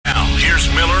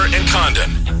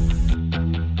Condon.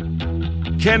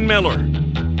 Ken Miller.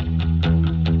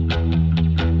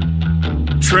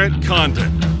 Trent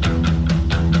Condon.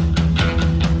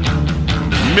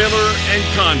 Miller and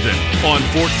Condon on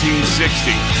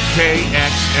 1460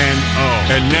 KXNO.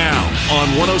 And now on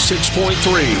 106.3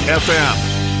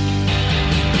 FM.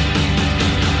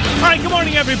 All right, good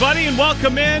morning, everybody, and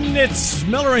welcome in. It's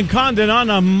Miller and Condon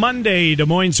on a Monday. Des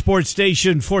Moines Sports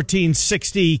Station,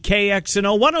 1460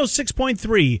 KXNO,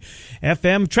 106.3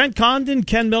 FM. Trent Condon,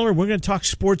 Ken Miller, we're going to talk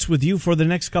sports with you for the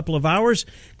next couple of hours.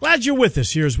 Glad you're with us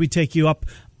here as we take you up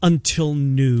until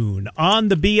noon. On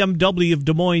the BMW of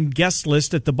Des Moines guest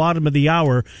list at the bottom of the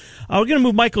hour, we're going to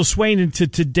move Michael Swain into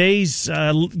today's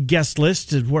guest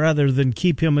list rather than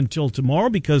keep him until tomorrow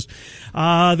because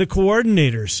the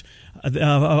coordinators,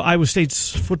 Iowa State's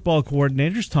football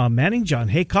coordinators, Tom Manning, John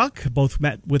Haycock, both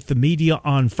met with the media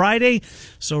on Friday.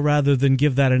 So rather than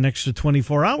give that an extra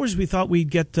 24 hours, we thought we'd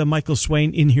get Michael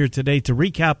Swain in here today to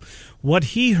recap what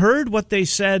he heard, what they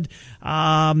said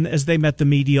as they met the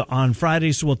media on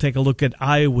Friday. So we'll take a look at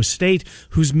Iowa State,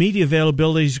 whose media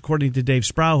availabilities, according to Dave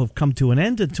Sproul, have come to an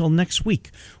end until next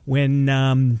week when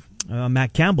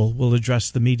Matt Campbell will address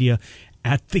the media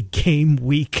at the game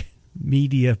week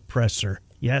media presser.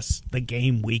 Yes, the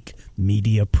game week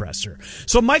media presser.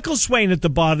 So Michael Swain at the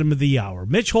bottom of the hour.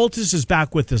 Mitch Holthus is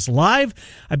back with us live.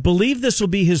 I believe this will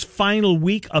be his final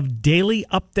week of daily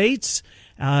updates,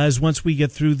 as once we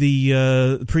get through the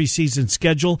preseason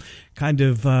schedule, kind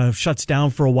of shuts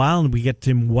down for a while, and we get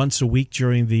him once a week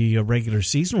during the regular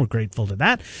season. We're grateful to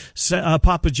that.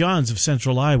 Papa John's of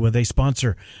Central Iowa, they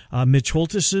sponsor Mitch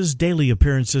Holthus's daily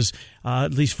appearances,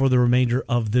 at least for the remainder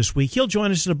of this week. He'll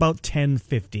join us at about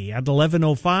 10:50. At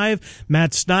 11:05,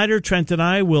 Matt Snyder, Trent, and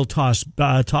I will toss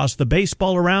the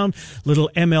baseball around.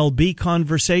 Little MLB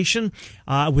conversation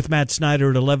with Matt Snyder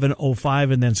at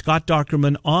 11:05, and then Scott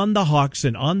Dockerman on the Hawks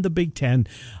and on the Big Ten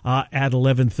at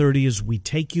 11:30 as we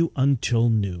take you until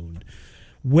noon.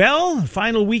 Well,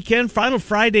 final weekend, final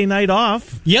Friday night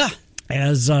off. Yeah.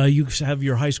 As you have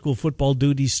your high school football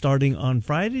duties starting on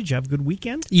Friday. Did you have a good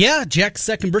weekend? Yeah, Jack's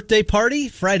second birthday party.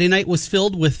 Friday night was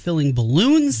filled with filling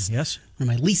balloons. Yes. One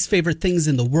of my least favorite things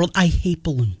in the world. I hate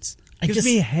balloons. It gives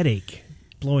me a headache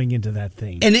blowing into that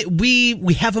thing. And we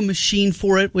have a machine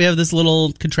for it. We have this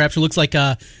little contraption. It looks like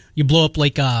you blow up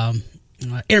like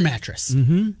air mattress.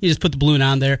 Mm-hmm. You just put the balloon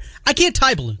on there. I can't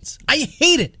tie balloons. I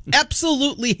hate it.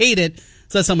 Absolutely hate it.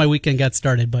 So that's how my weekend got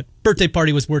started. But birthday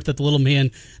party was worth it. The little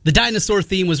man, the dinosaur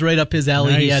theme was right up his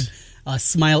alley. Nice. He had a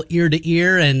smile ear to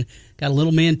ear and got a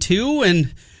little man too.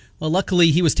 And well,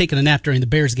 luckily he was taking a nap during the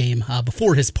Bears game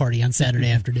before his party on Saturday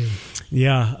afternoon.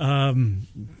 Yeah.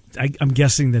 I'm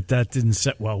guessing that didn't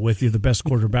set well with you. The best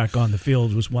quarterback on the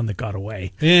field was one that got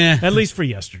away. Yeah. At least for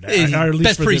yesterday. Or at least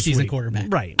best for preseason this week. Quarterback.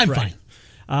 Right. I'm fine.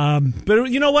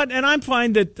 But you know what? And I'm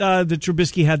fine that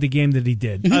Trubisky had the game that he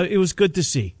did. Mm-hmm. It was good to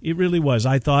see. It really was.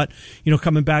 I thought,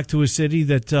 coming back to a city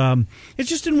that it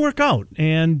just didn't work out.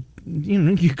 And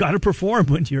you got to perform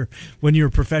when you're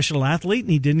a professional athlete,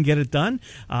 and he didn't get it done.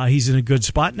 He's in a good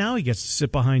spot now. He gets to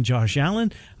sit behind Josh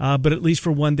Allen. But at least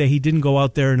for one day, he didn't go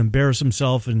out there and embarrass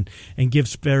himself and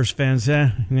give Bears fans,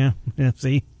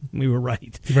 see, we were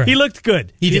right. He looked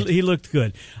good. He looked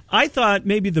good. I thought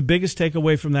maybe the biggest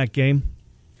takeaway from that game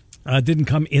didn't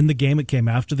come in the game. It came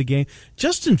after the game.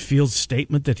 Justin Fields'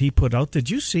 statement that he put out, did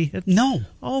you see it? No.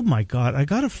 Oh, my God. I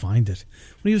got to find it.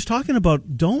 When he was talking about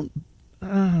let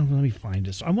me find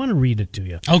this. I want to read it to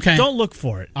you. Okay. Don't look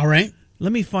for it. All right.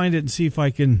 Let me find it and see if I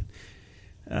can.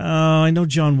 I know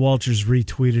John Walters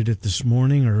retweeted it this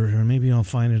morning, or maybe I'll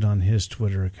find it on his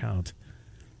Twitter account.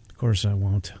 Of course I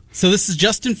won't. So this is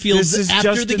Justin Fields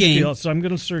after the game. Fields, so I'm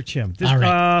going to search him. All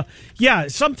right. Yeah,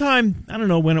 sometime, I don't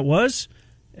know when it was.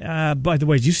 By the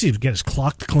way, did you see him get his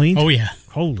clock cleaned? Oh, yeah.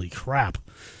 Holy crap.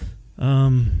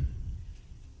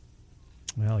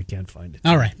 Well, I can't find it.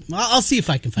 All right. Well, I'll see if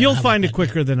I can find it. You'll find it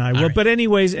quicker than I will. Right. But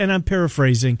anyways, and I'm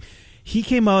paraphrasing, he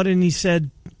came out and he said,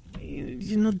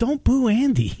 don't boo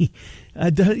Andy.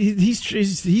 He's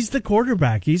the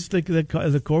quarterback. He's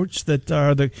the coach that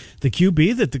the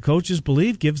QB that the coaches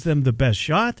believe gives them the best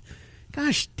shot.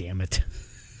 Gosh damn it.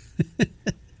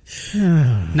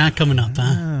 Not coming up,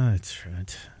 huh? That's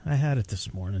right. I had it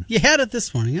this morning. You had it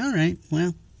this morning. All right.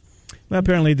 Well,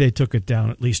 apparently they took it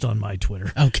down, at least on my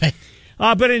Twitter. Okay.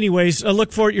 But anyways,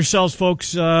 look for it yourselves,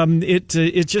 folks. It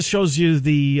just shows you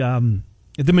the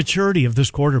maturity of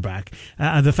this quarterback,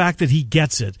 the fact that he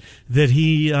gets it, that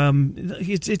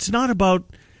it's not about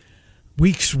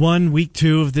weeks 1, week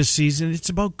 2 of this season. It's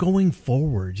about going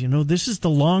forward. This is the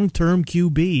long-term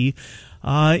QB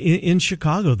in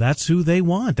Chicago. That's who they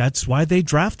want. That's why they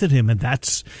drafted him, and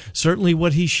that's certainly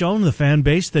what he's shown the fan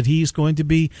base, that he's going to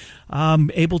be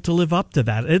able to live up to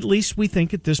that. At least we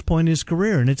think at this point in his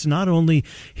career. And it's not only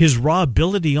his raw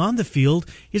ability on the field,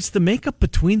 it's the makeup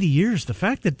between the years. The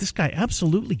fact that this guy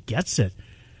absolutely gets it.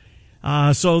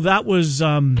 So that was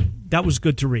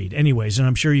good to read. Anyways, and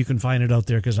I'm sure you can find it out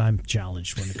there because I'm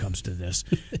challenged when it comes to this.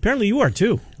 Apparently you are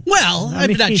too. Well,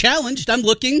 I'm not challenged. I'm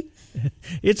looking.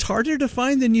 It's harder to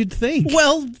find than you'd think.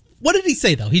 Well, what did he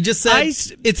say, though? He just said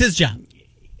it's his job.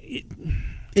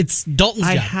 It's Dalton's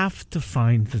job. I have to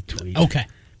find the tweet. Okay.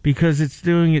 Because it's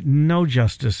doing it no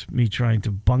justice, me trying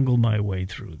to bungle my way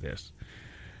through this.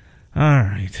 All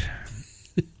right.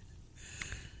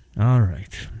 All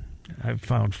right. I've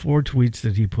found 4 tweets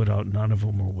that he put out. None of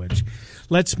them were which.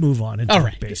 Let's move on and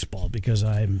talk baseball because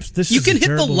You can hit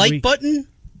the like button,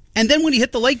 and then when you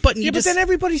hit the like button, but then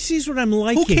everybody sees what I'm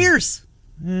liking. Who cares?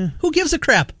 Who gives a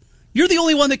crap? You're the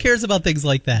only one that cares about things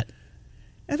like that.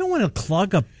 I don't want to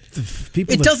clog up the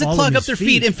people. It doesn't clog up their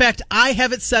feed. In fact, I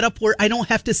have it set up where I don't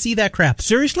have to see that crap.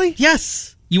 Seriously?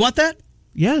 Yes. You want that?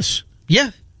 Yes.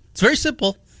 Yeah. It's very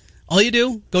simple. All you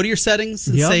do, go to your settings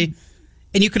and say,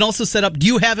 and you can also set up, do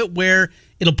you have it where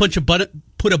it'll put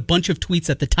a bunch of tweets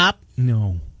at the top?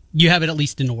 No. You have it at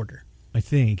least in order. I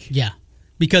think. Yeah.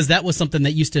 Because that was something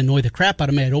that used to annoy the crap out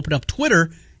of me. I'd open up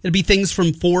Twitter. It'd be things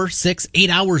from 4, 6, 8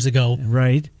 hours ago.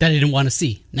 Right. That I didn't want to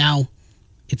see. Now,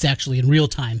 it's actually in real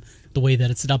time the way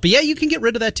that it's set up. But yeah, you can get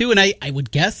rid of that too. And I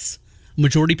would guess a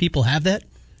majority of people have that.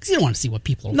 Because you don't want to see what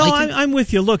people are liking. No, I'm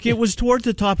with you. Look, it was toward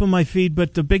the top of my feed,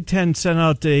 but the Big Ten sent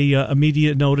out a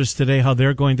immediate notice today how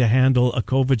they're going to handle a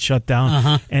COVID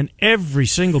shutdown. And every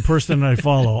single person that I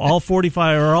follow, all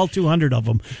 45 or all 200 of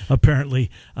them, apparently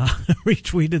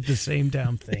retweeted the same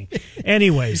damn thing.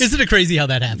 Anyways. Isn't it crazy how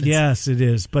that happens? Yes, it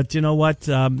is. But you know what?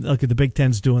 Look, the Big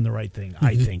Ten's doing the right thing,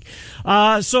 I think.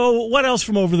 So what else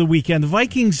from over the weekend? The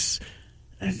Vikings...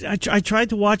 I tried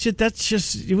to watch it. That's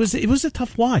just it was a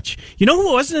tough watch. You know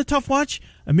who wasn't a tough watch?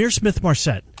 Amir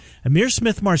Smith-Marset. Amir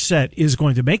Smith-Marset is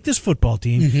going to make this football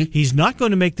team. He's not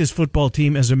going to make this football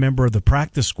team as a member of the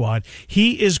practice squad.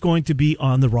 He is going to be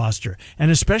on the roster. And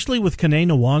especially with Kene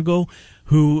Nwango,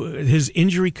 who his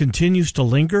injury continues to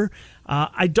linger,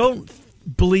 I don't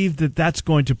believe that that's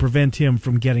going to prevent him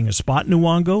from getting a spot in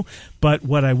Nwango. But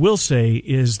what I will say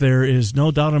is there is no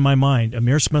doubt in my mind,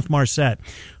 Amir Smith-Marset,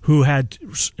 who had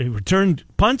returned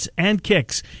punts and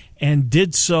kicks and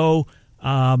did so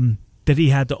that he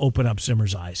had to open up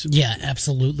Zimmer's eyes. Yeah,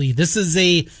 absolutely. This is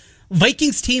a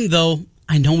Vikings team, though.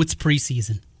 I know it's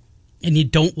preseason, and you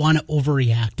don't want to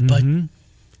overreact, but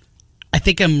I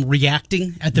think I'm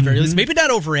reacting at the very least. Maybe not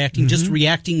overreacting, just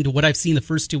reacting to what I've seen the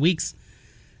first 2 weeks.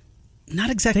 Not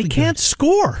exactly. They can't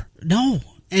score. No.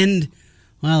 And,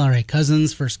 well, all right,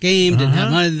 Cousins, first game, didn't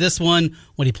have none of this one.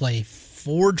 What did he play?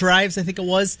 4 drives, I think it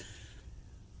was.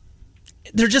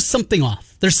 There's just something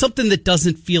off. There's something that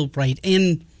doesn't feel right.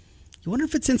 And you wonder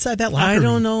if it's inside that locker room. I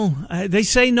don't know. They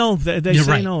say no. They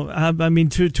say right. no. I mean,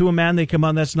 to a man, they come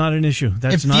on. That's not an issue.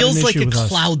 That's not an issue. It feels like with a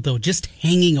cloud, though, just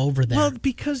hanging over there. Well,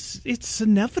 because it's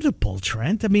inevitable,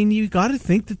 Trent. I mean, you got to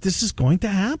think that this is going to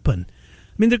happen.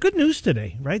 I mean, they're good news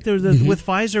today, right? With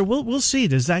Pfizer, we'll see.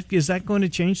 Is that going to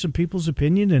change some people's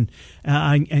opinion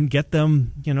and get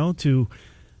them, to, you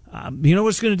know what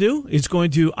it's going to do? It's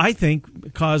going to, I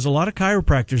think, cause a lot of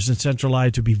chiropractors in Central Iowa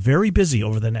to be very busy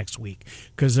over the next week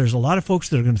because there's a lot of folks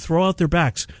that are going to throw out their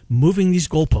backs moving these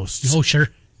goalposts. Oh, sure.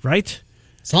 Right?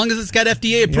 As long as it's got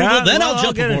FDA approval, then I'll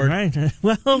jump aboard. Right.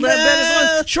 Well,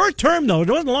 that is short term, though. It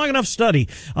wasn't a long enough study.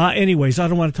 Anyways, I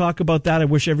don't want to talk about that. I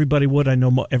wish everybody would. I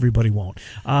know everybody won't.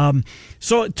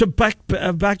 So to back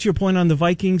to your point on the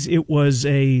Vikings, it was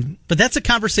But that's a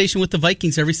conversation with the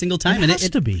Vikings every single time. It has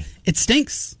to be. It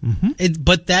stinks.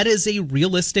 But that is a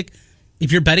realistic,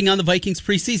 if you're betting on the Vikings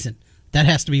preseason, that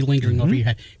has to be lingering over your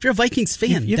head. If you're a Vikings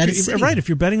fan, that is right. If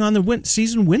you're betting on the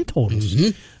season win totals,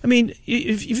 I mean,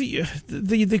 if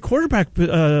the quarterback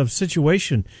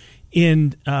situation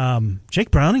in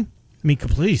Jake Browning, I mean,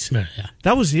 please,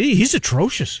 that was he's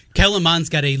atrocious. Kellen Mond's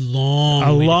got a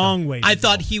long way. I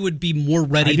thought he would be more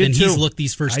ready than he's looked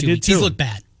these first 2 weeks. He's looked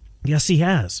bad. Yes, he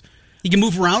has. He can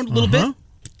move around a little bit.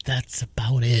 That's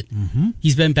about it.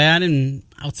 He's been bad, and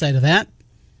outside of that,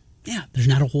 there's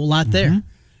not a whole lot there.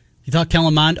 You thought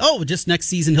Kellen Mond, just next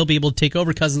season he'll be able to take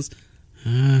over Cousins.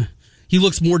 He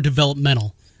looks more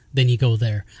developmental than you go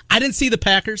there. I didn't see the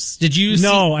Packers. Did you see?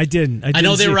 No, I didn't. I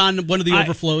know they were on one of the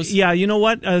overflows. Yeah, you know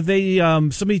what? They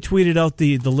somebody tweeted out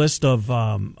the list of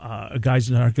guys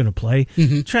that aren't going to play.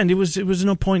 Trent, it was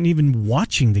no point in even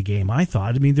watching the game, I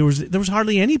thought. I mean, there was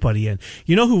hardly anybody in.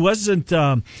 You know who wasn't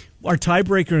our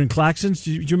tiebreaker in Claxons.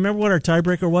 Do you remember what our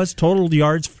tiebreaker was? Total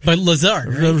yards. But Lazard,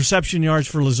 right? The reception yards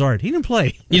for Lazard. He didn't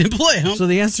play. He didn't play, huh? So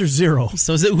the answer's 0.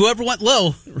 So is it whoever went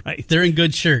low? Right. They're in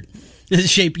good shape.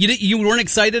 You weren't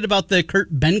excited about the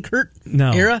Ben Kurt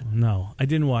era? No, I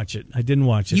didn't watch it.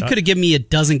 You could have given me a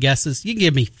dozen guesses. You can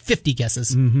give me 50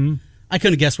 guesses. Mm-hmm. I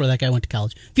couldn't guess where that guy went to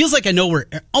college. Feels like I know where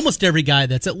almost every guy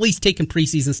that's at least taken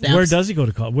preseason snaps. Where does he go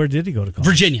to college? Where did he go to college?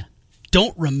 Virginia.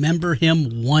 Don't remember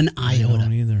him one iota. I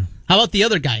don't either. How about the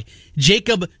other guy?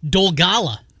 Jacob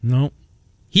Dolgala. No.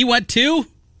 He went to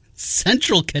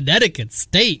Central Connecticut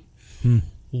State.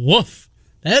 Woof.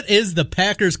 That is the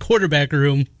Packers quarterback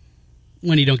room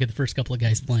when you don't get the first couple of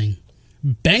guys playing.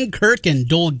 Ben Kirk and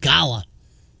Dolgala.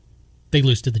 They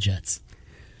lose to the Jets.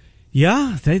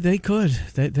 Yeah, they could.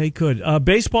 They could.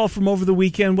 Baseball from over the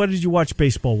weekend. What did you watch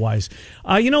baseball-wise?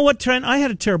 You know what, Trent? I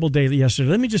had a terrible day yesterday.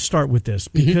 Let me just start with this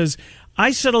because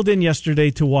I settled in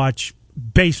yesterday to watch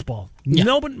baseball. Yeah.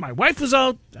 No, but my wife was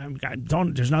out.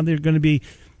 There's nothing going to be,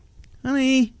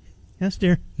 honey. Yes,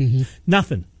 dear.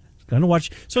 Nothing. I was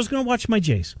going to watch my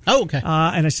Jays. Oh, okay.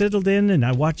 And I settled in, and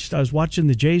I was watching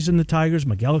the Jays and the Tigers.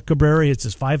 Miguel Cabrera hits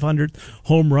his 500th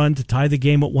home run to tie the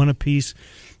game at 1 apiece.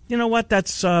 You know what?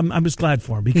 That's I was glad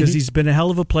for him because he's been a hell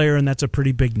of a player, and that's a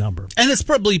pretty big number. And it's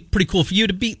probably pretty cool for you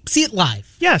to see it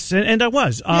live. Yes, and I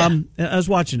was. I was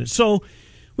watching it. So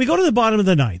we go to the bottom of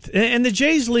the ninth, and the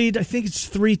Jays lead, I think it's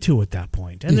 3-2 at that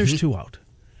point, and there's 2 out.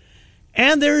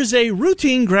 And there's a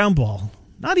routine ground ball.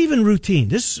 Not even routine.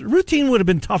 This routine would have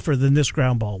been tougher than this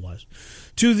ground ball was.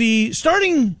 To the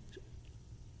starting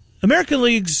American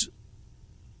League's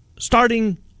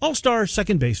starting all-star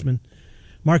second baseman,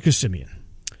 Marcus Semien,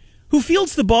 who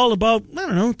fields the ball about,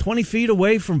 20 feet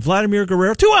away from Vladimir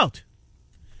Guerrero. 2 out.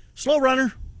 Slow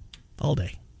runner all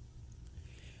day.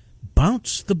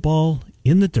 Bounce the ball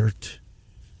in the dirt.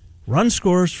 Run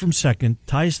scores from second.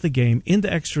 Ties the game.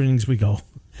 Into extra innings we go.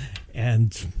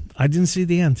 And I didn't see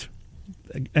the end.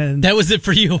 And that was it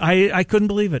for you. I couldn't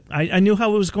believe it. I knew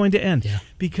how it was going to end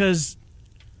because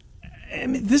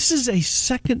this is a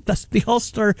second. That's the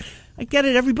All-Star. I get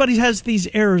it. Everybody has these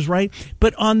errors, right?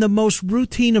 But on the most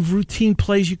routine of routine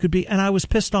plays you could be, and I was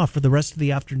pissed off for the rest of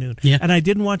the afternoon. Yeah. And I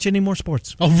didn't watch any more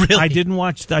sports. Oh, really? I didn't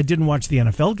watch the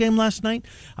NFL game last night.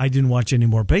 I didn't watch any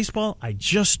more baseball. I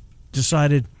just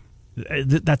decided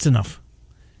that's enough.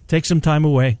 Take some time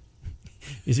away.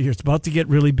 It's about to get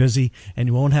really busy, and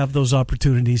you won't have those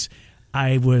opportunities.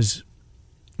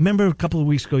 Remember a couple of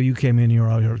weeks ago you came in,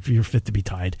 you're fit to be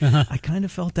tied. I kind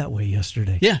of felt that way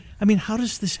yesterday. Yeah. I mean, how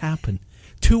does this happen?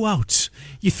 2 outs.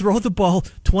 You throw the ball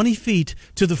 20 feet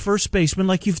to the first baseman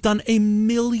like you've done a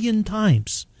million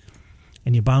times,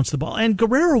 and you bounce the ball. And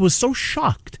Guerrero was so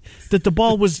shocked that the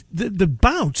ball was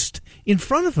bounced in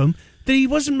front of him that he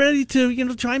wasn't ready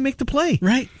to try and make the play.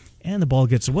 Right. And the ball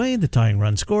gets away, the tying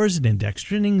run scores, and into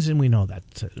extra innings, and we know that.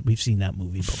 We've seen that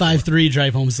movie before. 5-3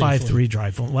 drive home safely. 5-3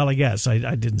 drive home. Well, I guess. I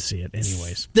didn't see it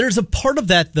anyways. There's a part of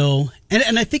that, though,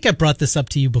 and I think I brought this up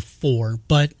to you before,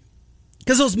 but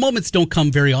because those moments don't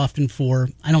come very often for,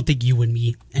 I don't think, you and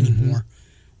me anymore.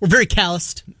 We're very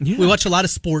calloused. Yeah. We watch a lot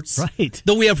of sports. Right.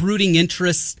 Though we have rooting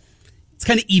interests, it's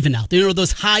kind of even out.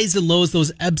 Those highs and lows,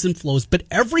 those ebbs and flows, but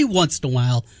every once in a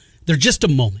while, they're just a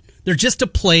moment. They're just a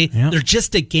play. Yep. They're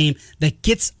just a game that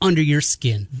gets under your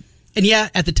skin. And yeah,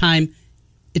 at the time,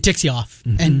 it ticks you off.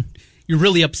 And you're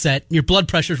really upset. Your blood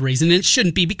pressure's raising, and it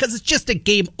shouldn't be because it's just a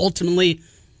game ultimately.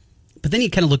 But then you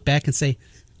kind of look back and say,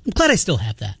 I'm glad I still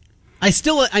have that. I'm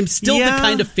still the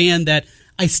kind of fan that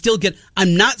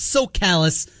I'm not so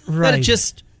callous that it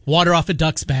just water off a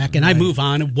duck's back and I move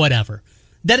on and whatever.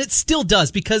 That it still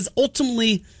does, because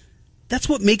ultimately that's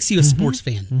what makes you a sports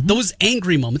fan. Those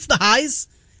angry moments, the highs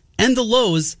and the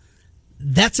lows,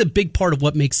 that's a big part of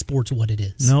what makes sports what it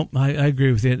is. No, I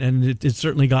agree with it, and it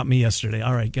certainly got me yesterday.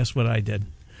 All right, guess what I did?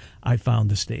 I found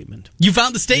the statement. You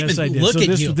found the statement? Yes, I did. Look at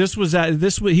you.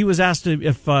 He was asked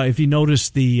if he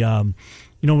noticed the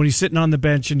when he's sitting on the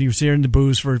bench and he was hearing the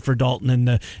boos for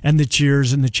Dalton and the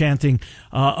cheers and the chanting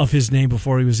of his name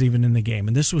before he was even in the game.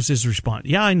 And this was his response.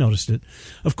 Yeah, I noticed it.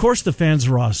 Of course the fans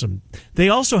are awesome. They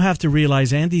also have to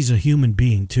realize Andy's a human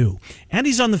being too.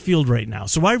 Andy's on the field right now.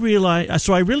 So I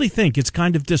really think it's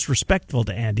kind of disrespectful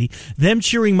to Andy, them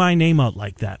cheering my name out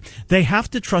like that. They have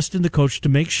to trust in the coach to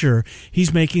make sure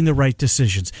he's making the right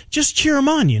decisions. Just cheer him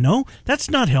on,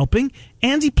 That's not helping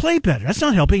Andy play better. That's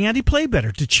not helping Andy play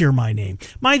better to cheer my name.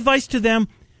 My advice to them,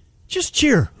 just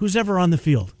cheer who's ever on the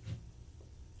field.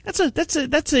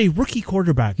 That's a rookie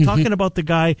quarterback talking about the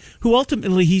guy who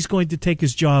ultimately he's going to take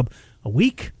his job a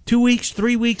week, 2 weeks,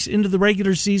 3 weeks into the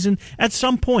regular season. At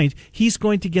some point, he's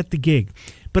going to get the gig.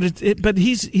 but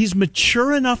he's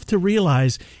mature enough to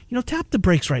realize, tap the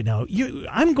brakes right now.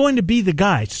 I'm going to be the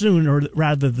guy sooner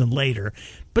rather than later.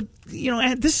 But,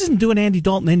 this isn't doing Andy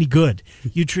Dalton any good.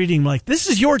 You treat him like this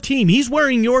is your team. He's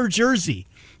wearing your jersey.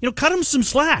 Cut him some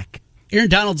slack. Aaron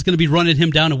Donald's going to be running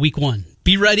him down in week 1.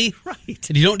 Be ready. Right.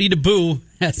 And you don't need to boo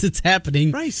as it's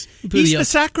happening. Right. He's the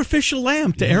sacrificial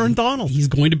lamb to Aaron Donald. He's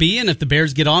going to be in. If the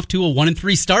Bears get off to a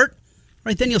 1-3 start,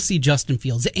 right, then you'll see Justin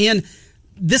Fields. And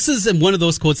this is one of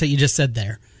those quotes that you just said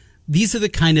there. These are the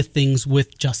kind of things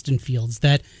with Justin Fields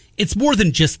that it's more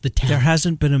than just the talent. There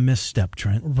hasn't been a misstep,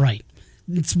 Trent. Right.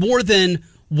 It's more than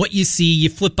what you see. You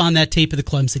flip on that tape of the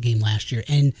Clemson game last year,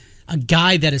 and a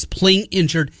guy that is playing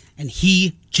injured, and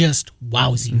he just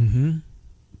wows you. Mm-hmm.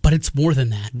 But it's more than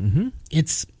that. Mm-hmm.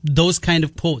 It's those kind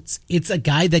of quotes. It's a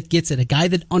guy that gets it, a guy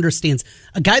that understands,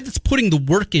 a guy that's putting the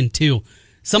work in, too.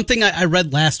 Something I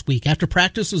read last week, after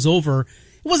practice was over, it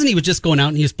wasn't he was just going out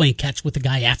and he was playing catch with the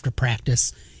guy after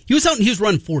practice. He was out and he was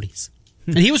running 40s.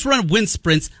 And he was running wind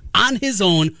sprints on his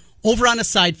own, over on a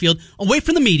side field, away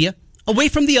from the media, away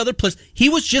from the other players. He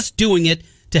was just doing it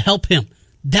to help him.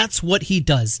 That's what he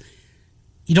does.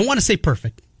 You don't want to say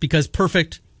perfect, because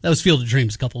perfect, that was Field of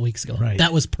Dreams a couple of weeks ago. Right.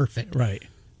 That was perfect. Right.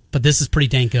 But this is pretty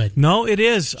dang good. No, it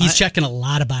is. He's checking a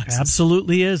lot of boxes.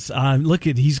 Absolutely is.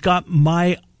 He's got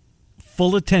my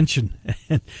full attention.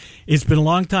 It's been a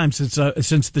long time since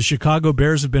the Chicago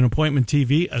Bears have been appointment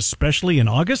TV, especially in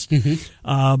August.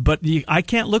 Mm-hmm. But I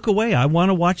can't look away. I want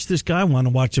to watch this guy. I want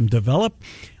to watch him develop.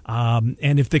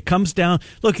 And if it comes down,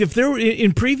 look, if there were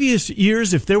in previous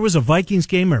years, if there was a Vikings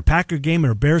game or a Packer game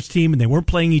or a Bears team and they weren't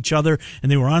playing each other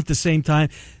and they were on at the same time,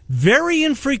 very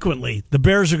infrequently the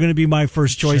Bears are going to be my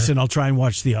first choice, and I'll try and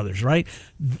watch the others, right?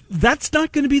 That's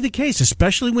not going to be the case,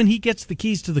 especially when he gets the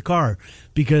keys to the car,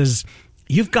 because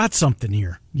you've got something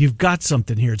here. You've got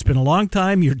something here. It's been a long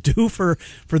time. You're due for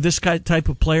this type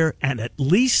of player, and at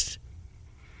least,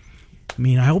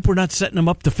 I hope we're not setting him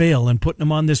up to fail and putting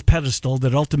him on this pedestal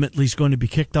that ultimately is going to be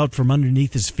kicked out from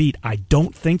underneath his feet. I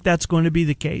don't think that's going to be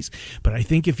the case, but I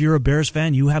think if you're a Bears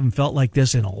fan, you haven't felt like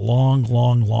this in a long,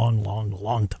 long, long, long,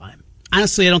 long time.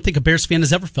 Honestly, I don't think a Bears fan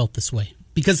has ever felt this way,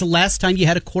 because the last time you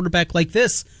had a quarterback like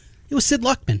this, it was Sid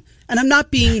Luckman. And I'm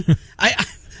not being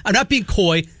I'm not being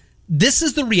coy. This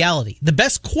is the reality. The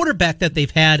best quarterback that they've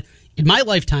had in my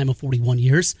lifetime of 41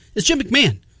 years is Jim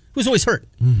McMahon, who's always hurt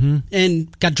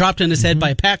and got dropped on his head by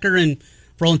a Packer, and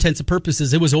for all intents and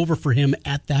purposes, it was over for him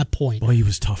at that point. Boy, he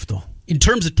was tough, though. In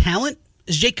terms of talent,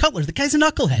 is Jay Cutler. The guy's a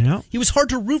knucklehead. Yep. He was hard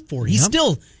to root for. He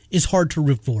still is hard to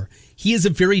root for. He is a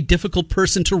very difficult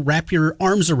person to wrap your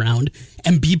arms around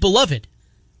and be beloved.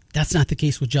 That's not the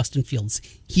case with Justin Fields.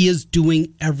 He is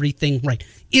doing everything right.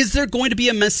 Is there going to be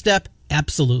a misstep?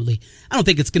 Absolutely. I don't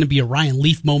think it's going to be a Ryan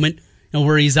Leaf moment,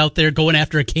 where he's out there going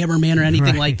after a cameraman or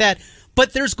anything like that.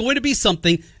 But there's going to be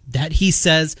something that he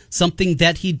says, something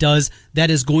that he does that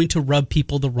is going to rub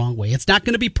people the wrong way. It's not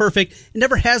going to be perfect. It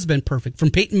never has been perfect. From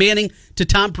Peyton Manning to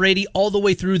Tom Brady, all the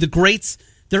way through the greats,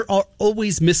 there are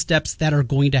always missteps that are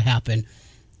going to happen.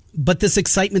 But this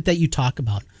excitement that you talk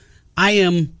about, I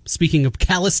am, speaking of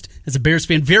calloused, as a Bears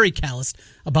fan, very calloused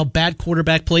about bad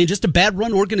quarterback play and just a bad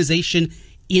run organization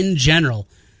in general.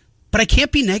 But I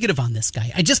can't be negative on this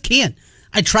guy. I just can't.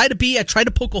 I try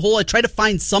to poke a hole. I try to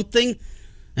find something.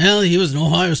 Well, he was an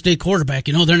Ohio State quarterback.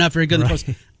 They're not very good in the post.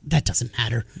 That doesn't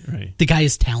matter. Right. The guy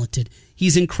is talented.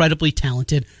 He's incredibly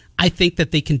talented. I think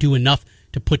that they can do enough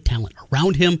to put talent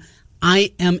around him.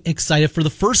 I am excited for the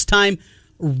first time,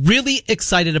 really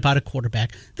excited about a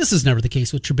quarterback. This is never the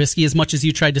case with Trubisky, as much as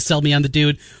you tried to sell me on the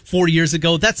dude 4 years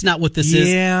ago. That's not what this is.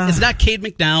 It's not Cade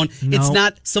McNown. No. It's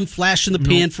not some flash in the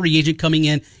pan free agent coming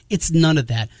in. It's none of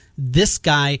that. This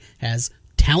guy has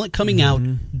talent coming out,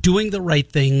 doing the right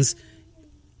things.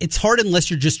 It's hard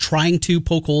unless you're just trying to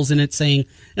poke holes in it, saying,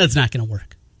 no, it's not going to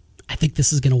work. I think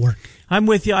this is going to work. I'm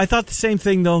with you. I thought the same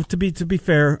thing, though. To be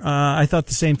fair, I thought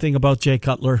the same thing about Jay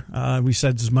Cutler. We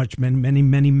said as much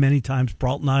many times.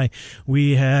 Brault and I,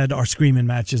 we had our screaming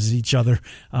matches at each other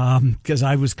because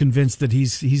I was convinced that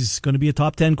he's going to be a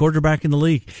top 10 quarterback in the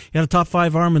league. He had a top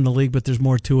 5 arm in the league, but there's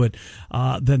more to it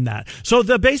than that. So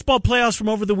the baseball playoffs from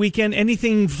over the weekend.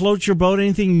 Anything float your boat?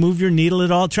 Anything move your needle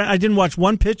at all? I didn't watch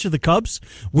one pitch of the Cubs,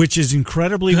 which is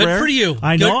incredibly rare. Good for you.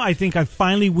 I know. I think I'm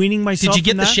finally weaning myself. Did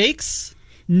you get the that. Shakes?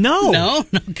 No,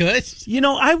 good.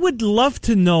 I would love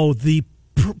to know the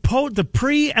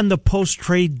pre and the post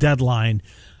trade deadline.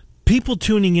 People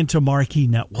tuning into Marquee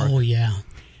Network. Oh yeah,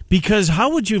 because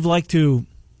how would you like to?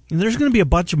 And there's going to be a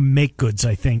bunch of make goods,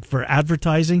 I think, for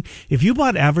advertising. If you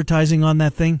bought advertising on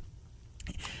that thing,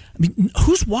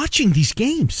 who's watching these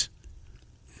games?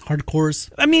 Hardcores.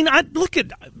 I look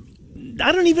at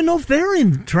I don't even know if they're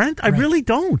in, Trent. I really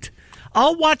don't.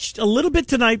 I'll watch a little bit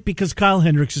tonight because Kyle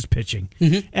Hendricks is pitching,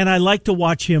 and I like to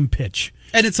watch him pitch.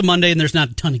 And it's a Monday, and there's not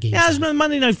a ton of games. Yeah, it's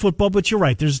Monday Night Football, but you're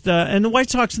right. There's and the White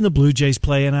Sox and the Blue Jays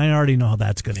play, and I already know how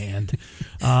that's going to end.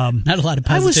 Not a lot of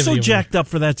positivity. I was so jacked up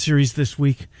for that series this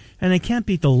week, and they can't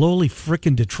beat the lowly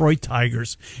frickin' Detroit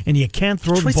Tigers, and you can't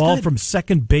throw the ball from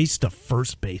second base to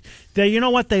first base. You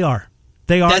know what? They are.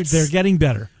 They're getting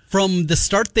better. From the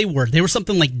start, they were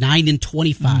something like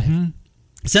 9-25.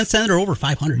 Since then, they're over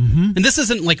 500. And this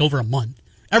isn't like over a month.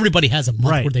 Everybody has a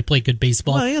month where they play good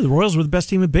baseball. Well, yeah, the Royals were the best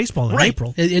team in baseball in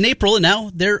April. In April, and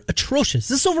now they're atrocious.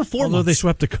 This is over 4 months. Although they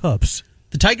swept the Cubs.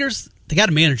 The Tigers, they got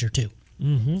a manager, too.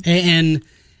 And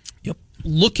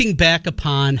looking back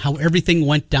upon how everything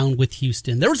went down with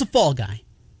Houston, there was a fall guy.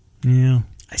 Yeah.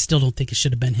 I still don't think it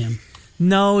should have been him.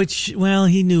 No,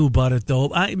 he knew about it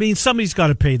though. I mean, somebody's got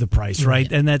to pay the price,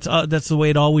 right? And that's the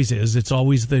way it always is. It's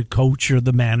always the coach or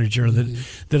the manager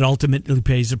that ultimately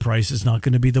pays the price. It's not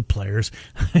going to be the players.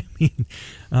 I mean,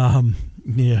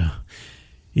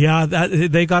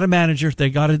 they got a manager.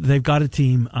 They've got a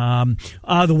team.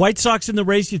 The White Sox in the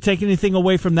race. You take anything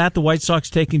away from that? The White Sox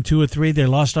taking 2 or 3. They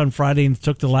lost on Friday and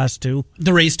took the last 2.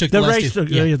 The Rays took the last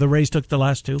 2. The Rays took the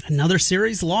last 2. Another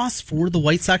series loss for the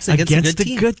White Sox against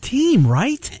a good team,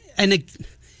 right? And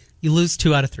you lose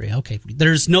 2 out of 3. Okay,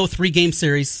 there's no 3-game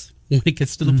series when it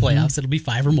gets to the playoffs. It'll be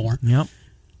 5 or more. Yep.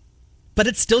 But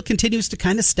it still continues to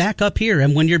kind of stack up here.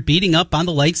 And when you're beating up on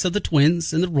the likes of the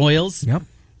Twins and the Royals. Yep.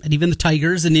 And even the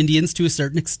Tigers and Indians to a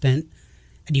certain extent.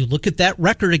 And you look at that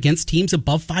record against teams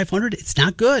above 500, it's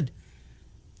not good.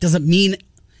 Doesn't mean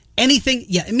anything.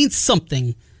 Yeah, it means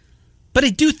something. But I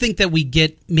do think that we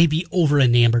get maybe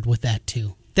over-enamored with that,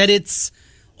 too. That it's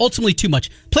ultimately too much.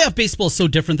 Playoff baseball is so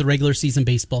different than regular season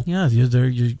baseball. Yeah,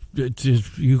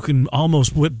 you can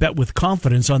almost bet with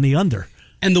confidence on the under.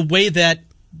 And the way that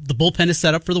the bullpen is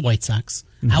set up for the White Sox,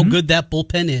 how good that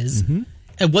bullpen is,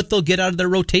 and what they'll get out of their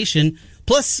rotation,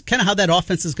 plus kind of how that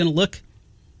offense is going to look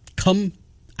come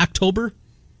October,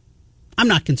 I'm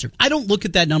not concerned. I don't look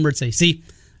at that number and say, see,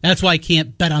 that's why I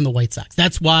can't bet on the White Sox.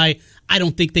 That's why I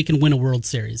don't think they can win a World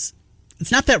Series.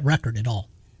 It's not that record at all.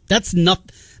 That's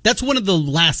one of the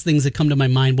last things that come to my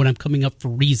mind when I'm coming up for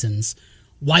reasons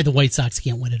why the White Sox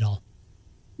can't win it all.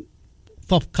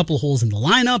 A couple of holes in the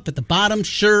lineup at the bottom,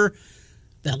 sure.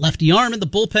 That lefty arm in the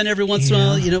bullpen every once in a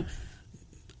while,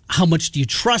 How much do you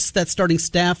trust that starting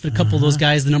staff and a couple of those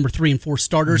guys, the number 3 and 4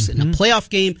 starters in a playoff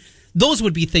game? Those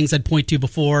would be things I'd point to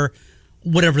before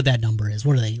whatever that number is.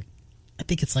 What are they? I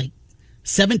think it's like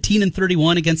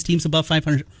 17-31 against teams above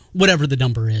 500, whatever the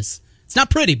number is. It's not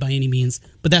pretty by any means,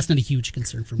 but that's not a huge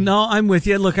concern for me. No, I'm with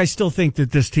you. Look, I still think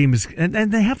that this team is, and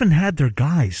they haven't had their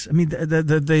guys. I mean,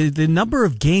 the number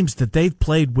of games that they've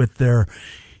played with their,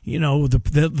 the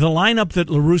lineup that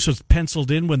La Russa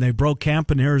penciled in when they broke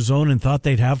camp in Arizona and thought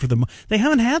they'd have for them, they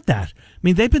haven't had that. I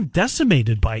mean, they've been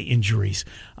decimated by injuries.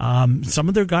 Some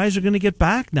of their guys are going to get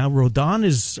back now. Rodon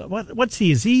is what's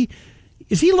he?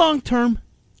 Is he long term?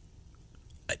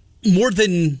 More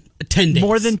than 10 days.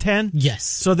 More than 10? Yes.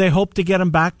 So they hope to get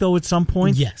him back, though, at some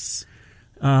point? Yes.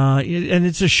 And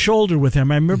it's a shoulder with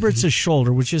him. I remember it's a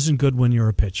shoulder, which isn't good when you're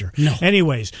a pitcher. No.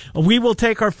 Anyways, we will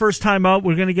take our first time out.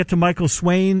 We're going to get to Michael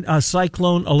Swain,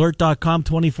 CycloneAlert.com,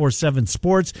 24/7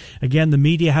 Sports. Again, the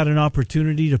media had an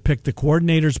opportunity to pick the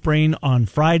coordinator's brain on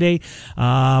Friday.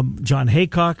 John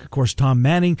Haycock, of course, Tom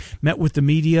Manning met with the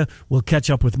media. We'll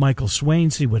catch up with Michael Swain,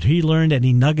 see what he learned.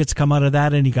 Any nuggets come out of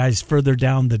that? Any guys further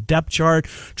down the depth chart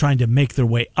trying to make their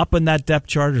way up in that depth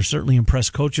chart or certainly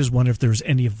impress coaches? Wonder if there's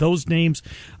any of those names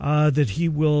that he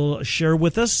will share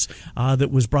with us that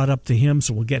was brought up to him.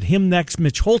 So we'll get him next.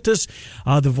 Mitch Holthus,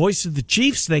 the voice of the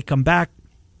Chiefs. They come back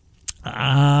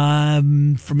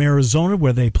from Arizona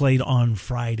where they played on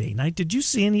Friday night. Did you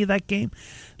see any of that game?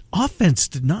 Offense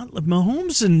did not.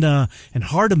 Mahomes and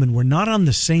Hardeman were not on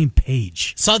the same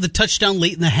page. Saw the touchdown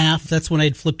late in the half. That's when I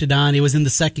had flipped it on. It was in the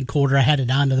second quarter. I had it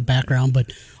on to the background,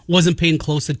 but wasn't paying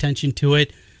close attention to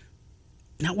it.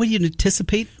 Not what you'd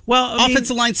anticipate. Well,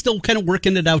 offensive line still kind of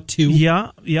working it out too.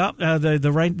 Yeah.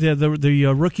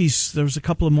 The rookies. There was a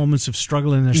couple of moments of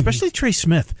struggling there, especially Trey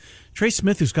Smith. Trey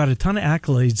Smith, who's got a ton of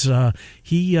accolades.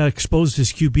 He exposed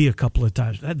his QB a couple of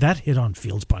times. That hit on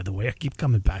Fields, by the way. I keep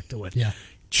coming back to it. Yeah.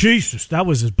 Jesus, that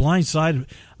was his blind side.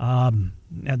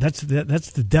 That's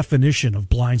the definition of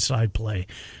blind side play.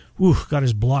 Ooh, got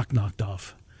his block knocked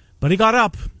off, but he got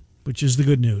up, which is the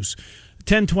good news.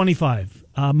 10:25.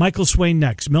 Michael Swain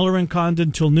next. Miller and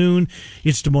Condon till noon.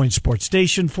 It's Des Moines Sports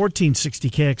Station, 1460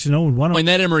 KXNO and 1.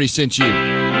 That Emery sent you.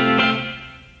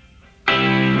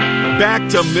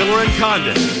 Back to Miller and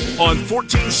Condon on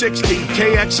 1460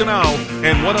 KXNO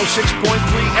and 106.3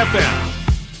 FM.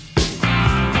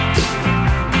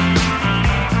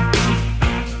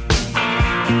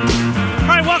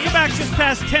 Welcome back. Just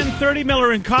past 10:30,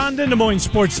 Miller and Condon, Des Moines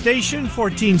Sports Station,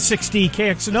 1460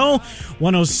 KXNO,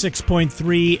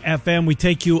 106.3 FM. We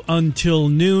take you until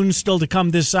noon. Still to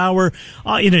come this hour,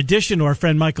 in addition to our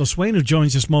friend Michael Swain, who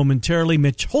joins us momentarily,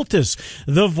 Mitch Holtis,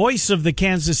 the voice of the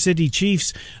Kansas City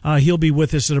Chiefs. He'll be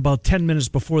with us at about 10 minutes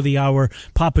before the hour.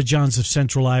 Papa John's of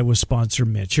Central Iowa sponsor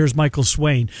Mitch. Here's Michael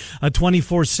Swain,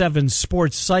 24/7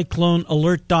 sports,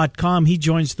 CycloneAlert.com. He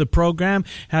joins the program,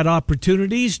 had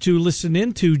opportunities to listen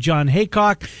in to John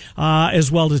Haycock,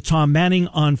 as well as Tom Manning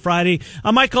on Friday.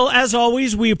 Michael, as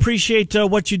always, we appreciate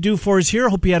what you do for us here.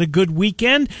 Hope you had a good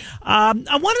weekend. I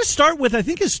want to start with, I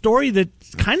think, a story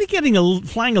that's kind of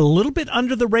flying a little bit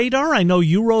under the radar. I know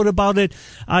you wrote about it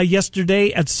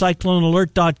yesterday at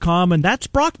CycloneAlert.com, and that's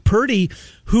Brock Purdy,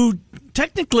 who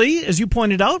technically, as you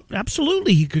pointed out,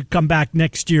 absolutely he could come back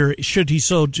next year should he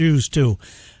so choose to.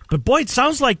 But boy, it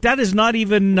sounds like that is not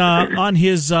even on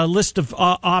his list of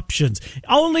options.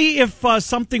 Only if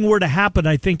something were to happen,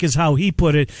 I think is how he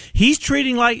put it. He's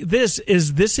treating like this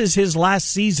is his last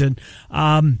season,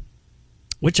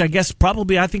 which I guess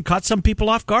probably I think caught some people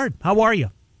off guard. How are you?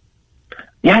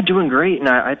 Yeah, doing great, and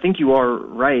I think you are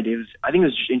right. I think it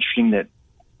was just interesting that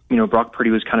Brock Purdy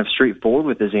was kind of straightforward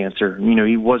with his answer.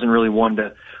 He wasn't really one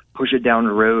to push it down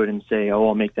the road and say,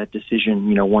 I'll make that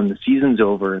decision, when the season's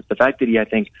over. The fact that he, I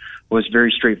think, was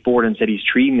very straightforward and said he's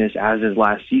treating this as his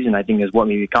last season, I think is what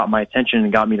maybe caught my attention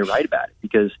and got me to write about it.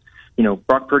 Because,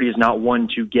 Brock Purdy is not one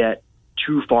to get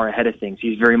too far ahead of things.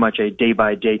 He's very much a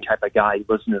day-by-day type of guy. You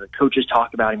listen to the coaches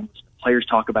talk about him, listen to the players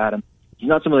talk about him. He's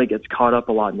not somebody that gets caught up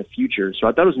a lot in the future. So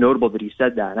I thought it was notable that he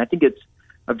said that. And I think it's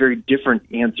a very different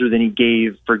answer than he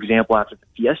gave, for example, after the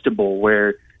Fiesta Bowl,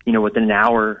 where within an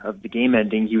hour of the game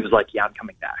ending, he was like, yeah, I'm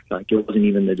coming back. Like, it wasn't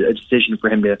even a decision for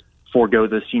him to forego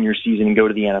the senior season and go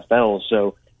to the NFL.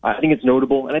 So I think it's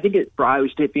notable. And I think for Iowa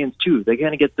State fans, too, they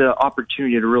kind of get the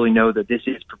opportunity to really know that this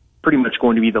is pretty much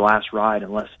going to be the last ride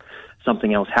unless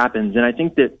something else happens. And I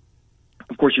think that,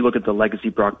 of course, you look at the legacy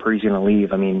Brock Purdy's going to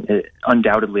leave. I mean,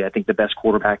 undoubtedly, I think the best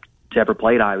quarterback to ever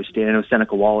play at Iowa State. I know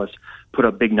Seneca Wallace put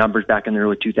up big numbers back in the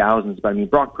early 2000s, but I mean,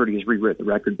 Brock Purdy has rewritten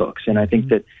the record books. And I think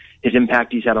that his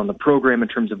impact he's had on the program in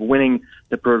terms of winning,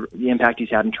 the impact he's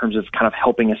had in terms of kind of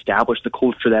helping establish the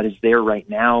culture that is there right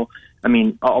now. I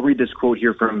mean, I'll read this quote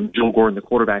here from Joel Gordon, the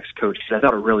quarterback's coach, because I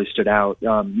thought it really stood out.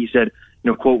 He said,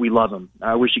 quote, "We love him.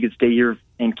 I wish he could stay here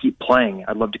and keep playing.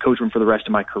 I'd love to coach him for the rest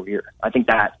of my career." I think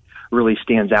that really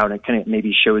stands out and kind of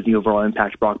maybe shows the overall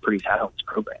impact Brock Purdy's had on his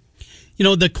program.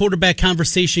 The quarterback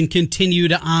conversation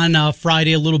continued on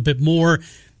Friday a little bit more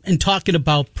and talking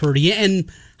about Purdy and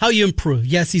how you improve.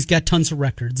 Yes, he's got tons of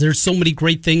records. There's so many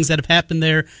great things that have happened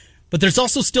there, but there's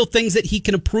also still things that he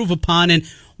can improve upon. And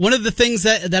one of the things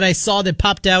that I saw that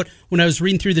popped out when I was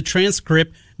reading through the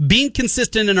transcript, being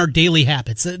consistent in our daily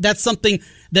habits. That's something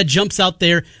that jumps out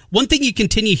there. One thing you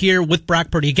continue here with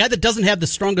Brock Purdy, a guy that doesn't have the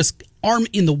strongest arm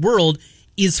in the world,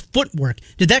 is footwork.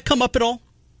 Did that come up at all?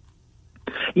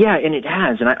 Yeah, and it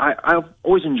has. And I've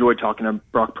always enjoyed talking to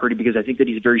Brock Purdy because I think that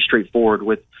he's very straightforward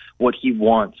with what he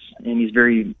wants, and he's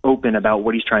very open about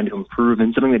what he's trying to improve.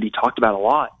 And something that he talked about a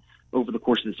lot over the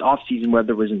course of this offseason,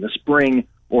 whether it was in the spring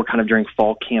or kind of during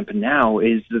fall camp now,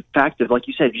 is the fact of, like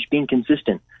you said, just being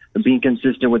consistent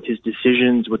with his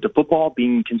decisions with the football,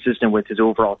 being consistent with his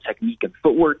overall technique and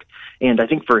footwork. And I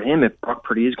think for him, if Brock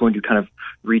Purdy is going to kind of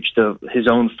reach his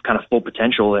own kind of full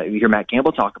potential that we hear Matt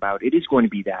Campbell talk about, it is going to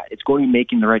be that. It's going to be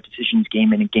making the right decisions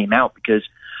game in and game out, because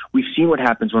we've seen what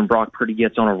happens when Brock Purdy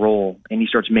gets on a roll and he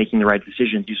starts making the right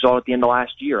decisions. You saw it at the end of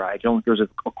last year. I don't think there was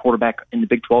a quarterback in the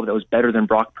Big 12 that was better than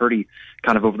Brock Purdy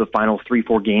kind of over the final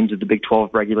 3-4 games of the Big 12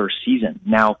 regular season.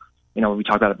 Now, we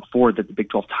talked about it before, that the Big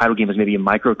 12 title game is maybe a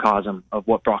microcosm of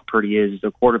what Brock Purdy is,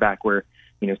 the quarterback, where,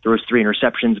 throws 3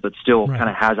 interceptions, but still kind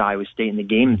of has Iowa State in the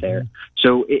game there.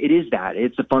 So it is that.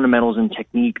 It's the fundamentals and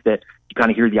technique that you kind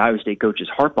of hear the Iowa State coaches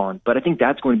harp on. But I think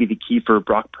that's going to be the key for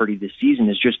Brock Purdy this season,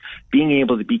 is just being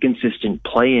able to be consistent,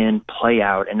 play in, play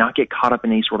out, and not get caught up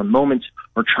in any sort of moments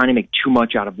or trying to make too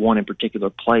much out of one in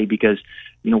particular play. Because,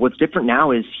 what's different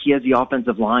now is he has the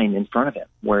offensive line in front of him,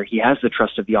 where he has the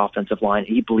trust of the offensive line.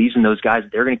 He believes in those guys.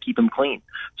 They're going to keep him clean.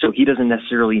 So he doesn't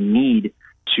necessarily need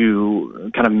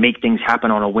to kind of make things happen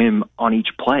on a whim on each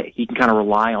play. He can kind of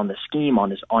rely on the scheme, on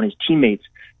his teammates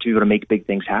to be able to make big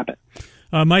things happen.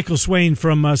 Michael Swain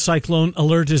from Cyclone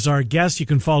Alert is our guest. You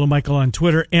can follow Michael on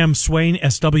Twitter, mswain,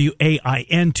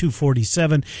 SWAIN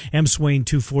 247, mswain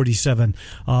 247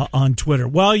 on Twitter.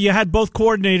 Well, you had both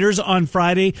coordinators on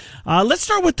Friday. Let's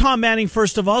start with Tom Manning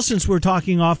first of all, since we're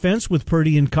talking offense with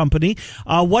Purdy and company.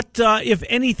 What, if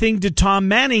anything, did Tom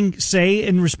Manning say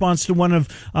in response to one of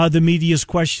the media's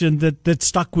question that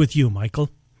stuck with you, Michael?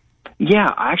 Yeah,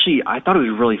 I thought it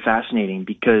was really fascinating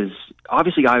because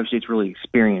obviously Iowa State's really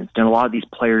experienced, and a lot of these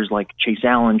players like Chase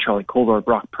Allen, Charlie Kolar,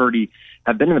 Brock Purdy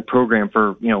have been in the program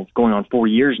for, going on 4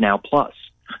 years now plus.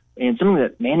 And something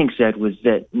that Manning said was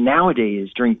that nowadays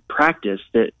during practice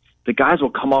that the guys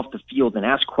will come off the field and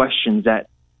ask questions that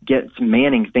get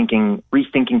Manning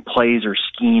rethinking plays or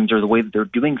schemes or the way that they're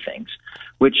doing things,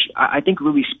 which I think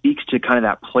really speaks to kind of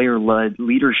that player-led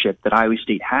leadership that Iowa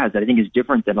State has that I think is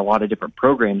different than a lot of different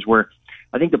programs where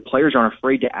I think the players aren't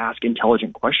afraid to ask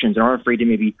intelligent questions and aren't afraid to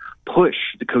maybe push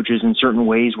the coaches in certain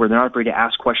ways where they're not afraid to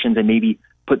ask questions and maybe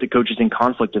put the coaches in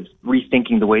conflict of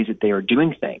rethinking the ways that they are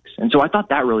doing things. And so I thought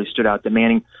that really stood out, that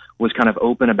Manning was kind of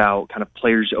open about kind of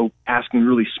players asking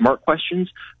really smart questions,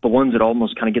 but ones that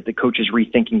almost kind of get the coaches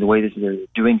rethinking the way that they're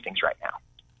doing things right now.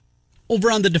 Over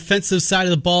on the defensive side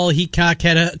of the ball, Heacock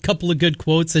had a couple of good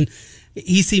quotes, and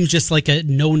he seems just like a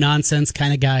no-nonsense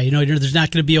kind of guy. There's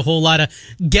not going to be a whole lot of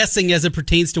guessing as it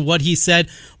pertains to what he said.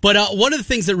 But one of the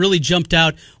things that really jumped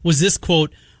out was this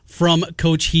quote from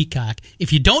Coach Heacock.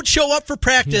 If you don't show up for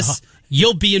practice,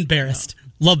 you'll be embarrassed.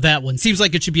 Love that one. Seems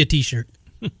like it should be a T-shirt.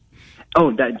 Oh,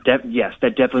 yes,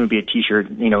 that definitely would be a T-shirt.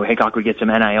 Heacock would get some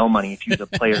NIL money if he was a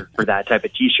player for that type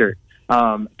of T-shirt.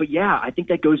 But yeah, I think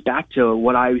that goes back to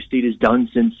what Iowa State has done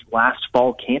since last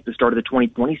fall camp, the start of the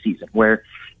 2020 season, where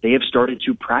they have started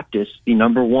to practice the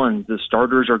number one. The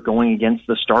starters are going against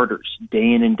the starters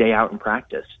day in and day out in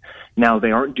practice. Now,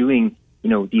 they aren't doing,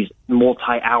 these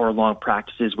multi-hour long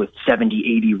practices with 70,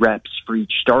 80 reps for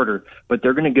each starter, but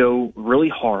they're going to go really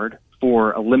hard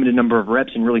for a limited number of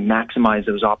reps and really maximize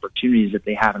those opportunities that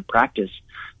they have in practice.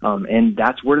 And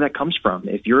that's where that comes from.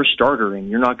 If you're a starter and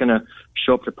you're not going to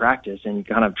show up to practice and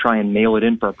kind of try and mail it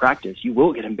in for a practice, you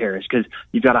will get embarrassed because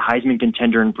you've got a Heisman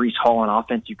contender in Breece Hall on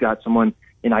offense. You've got someone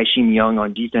in Aisheem Young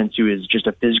on defense who is just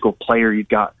a physical player. You've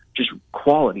got just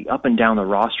quality up and down the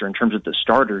roster in terms of the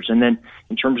starters. And then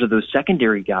in terms of those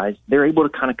secondary guys, they're able to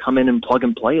kind of come in and plug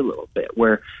and play a little bit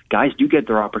where guys do get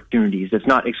their opportunities. It's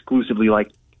not exclusively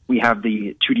like we have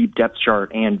the two deep depth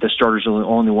chart and the starters are the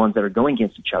only ones that are going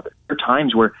against each other. There are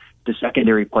times where the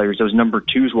secondary players, those number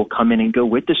twos, will come in and go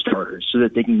with the starters so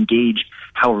that they can gauge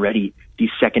how ready these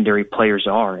secondary players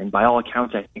are. And by all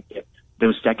accounts, I think that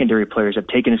those secondary players have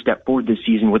taken a step forward this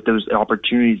season with those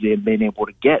opportunities they have been able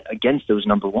to get against those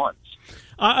number ones.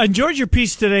 Enjoyed your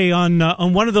piece today on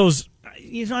one of those.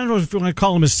 I don't know if you want to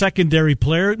call him a secondary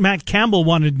player. Matt Campbell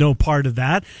wanted no part of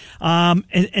that.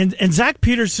 And Zach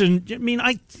Peterson,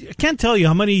 I can't tell you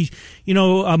how many,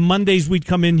 Mondays we'd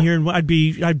come in here and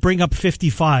I'd bring up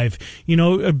 55.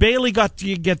 Bailey got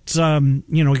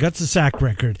the sack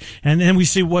record. And then we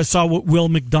saw what Will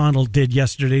McDonald did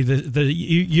yesterday, the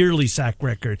yearly sack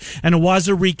record. And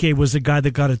Awazarike was a guy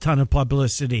that got a ton of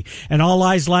publicity. And all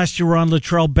eyes last year were on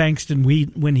Latrell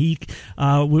Bankston when he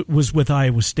was with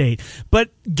Iowa State. But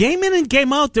game in and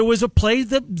game out, there was a play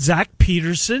that Zach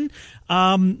Peterson,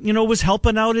 was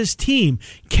helping out his team.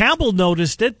 Campbell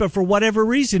noticed it, but for whatever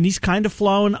reason, he's kind of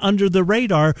flown under the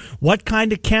radar. What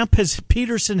kind of camp has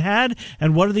Peterson had,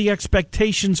 and what are the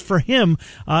expectations for him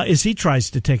as he tries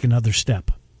to take another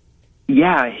step?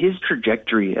 Yeah, his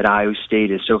trajectory at Iowa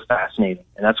State is so fascinating,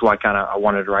 and that's why I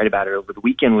wanted to write about it over the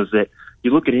weekend. Was that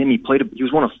you look at him? He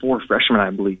was one of four freshmen,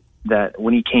 I believe, that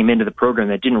when he came into the program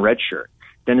that didn't redshirt.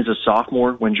 Then as a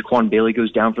sophomore, when Jaquan Bailey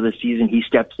goes down for the season, he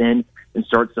steps in and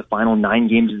starts the final 9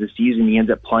 games of the season. He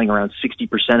ends up playing around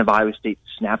 60% of Iowa State's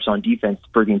snaps on defense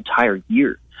for the entire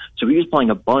year. So he was playing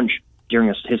a bunch during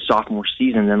his sophomore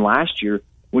season. Then last year,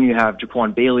 when you have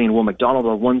Jaquan Bailey and Will McDonald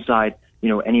on one side,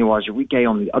 Eni Awazarike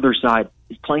on the other side,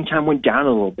 his playing time went down a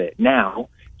little bit. Now,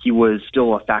 he was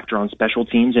still a factor on special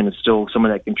teams and is still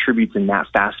someone that contributes in that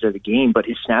facet of the game, but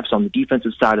his snaps on the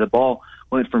defensive side of the ball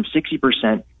went from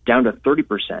 60% down to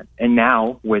 30%. And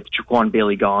now, with Jaquan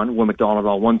Bailey gone, Will McDonald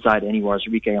on one side, Eni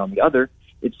Awazarike on the other,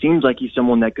 it seems like he's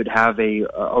someone that could have a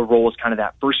role as kind of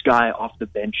that first guy off the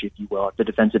bench, if you will, at the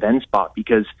defensive end spot,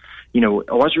 because,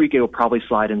 Awazarike will probably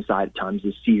slide inside at times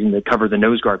this season to cover the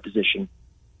nose guard position.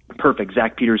 Perfect.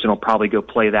 Zach Peterson will probably go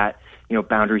play that,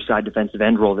 boundary side defensive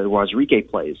end role that Awazarike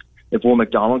plays. If Will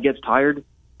McDonald gets tired,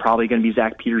 probably going to be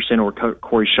Zach Peterson or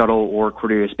Corey Shuttle or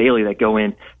Cordarius Bailey that go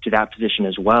in to that position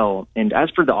as well. And as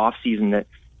for the offseason that,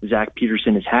 Zach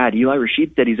Peterson has had. Eli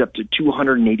Rashid said he's up to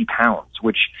 280 pounds,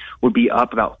 which would be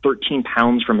up about 13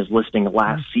 pounds from his listing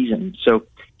last season. So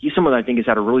he's someone that I think has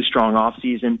had a really strong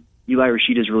offseason. Eli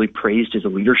Rashid has really praised his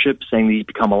leadership, saying that he's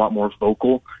become a lot more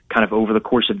vocal kind of over the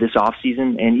course of this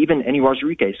offseason. And even Enny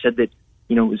Rodriguez said that,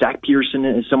 Zach Peterson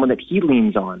is someone that he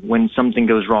leans on when something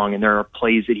goes wrong and there are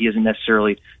plays that he isn't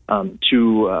necessarily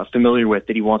too familiar with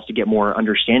that he wants to get more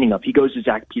understanding of. He goes to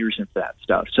Zach Peterson for that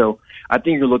stuff. So I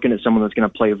think you're looking at someone that's going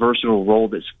to play a versatile role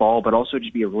this fall, but also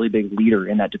just be a really big leader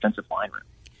in that defensive line room.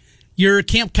 Your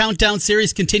Camp Countdown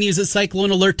series continues at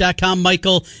CycloneAlert.com.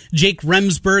 Michael, Jake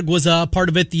Remsburg was a part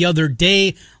of it the other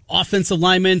day. Offensive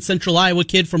lineman, Central Iowa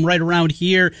kid from right around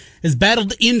here, has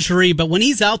battled injury, but when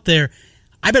he's out there,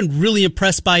 I've been really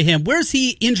impressed by him. Where's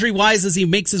he injury-wise as he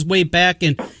makes his way back,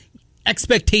 and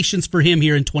expectations for him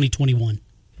here in 2021?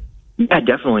 Yeah,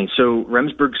 definitely. So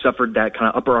Remsburg suffered that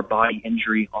kind of upper body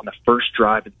injury on the first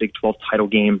drive of the Big 12 title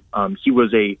game. He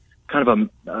was a kind of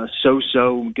a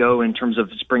so-so go in terms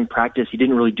of spring practice. He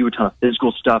didn't really do a ton of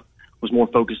physical stuff, was more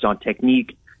focused on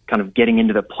technique, kind of getting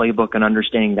into the playbook and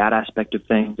understanding that aspect of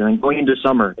things. And then going into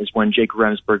summer is when Jake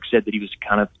Remsburg said that he was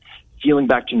kind of feeling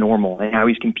back to normal and how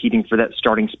he's competing for that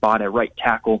starting spot at right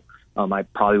tackle. I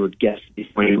probably would guess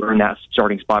when he earned that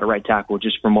starting spot at right tackle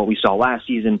just from what we saw last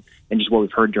season and just what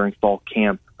we've heard during fall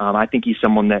camp. I think he's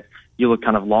someone that you look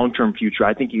kind of long-term future.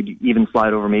 I think you'd even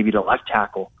slide over maybe to left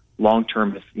tackle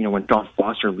long-term if, when John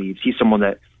Foster leaves. He's someone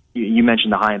that you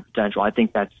mentioned the high end potential. I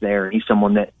think that's there. He's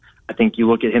someone that I think you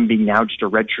look at him being now just a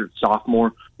redshirt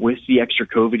sophomore with the extra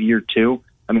COVID year too.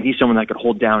 I mean, he's someone that could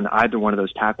hold down either one of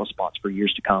those tackle spots for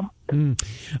years to come.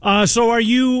 So are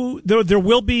you, there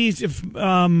will be, if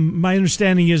my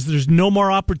understanding is there's no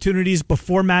more opportunities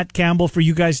before Matt Campbell for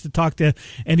you guys to talk to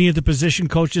any of the position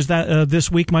coaches that this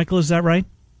week, Michael, is that right?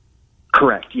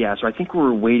 Correct, yeah. So I think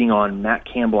we're waiting on Matt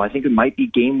Campbell. I think it might be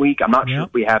game week. I'm not sure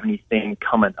if we have anything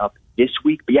coming up this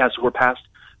week. But yeah, so we're past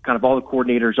kind of all the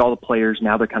coordinators, all the players.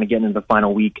 Now they're kind of getting into the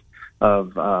final week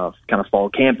of kind of fall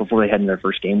camp before they head in their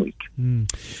first game week.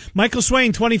 Michael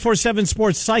Swain, 24/7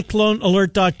 Sports,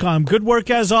 CycloneAlert.com. Good work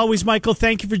as always, Michael.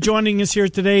 Thank you for joining us here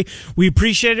today. We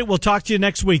appreciate it. We'll talk to you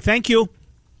next week. Thank you.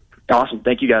 Awesome.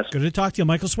 Thank you, guys. Good to talk to you.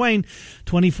 Michael Swain,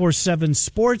 24/7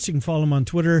 Sports. You can follow him on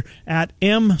Twitter at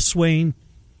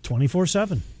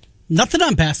MSwain247. Nothing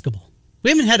on basketball.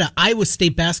 We haven't had an Iowa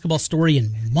State basketball story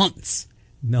in months.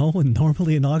 No, and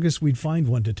normally in August we'd find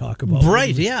one to talk about.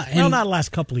 Right, yeah. Well, not the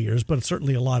last couple of years, but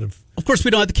certainly a lot of... Of course,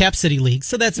 we don't have the Cap City League,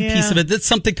 so that's a piece of it. That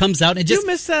something comes out and just... You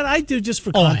miss that? I do, just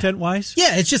for content-wise.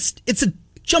 Yeah, it's a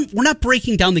jump. We're not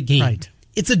breaking down the game. Right.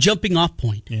 It's a jumping off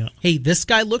point. Yeah. Hey, this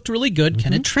guy looked really good.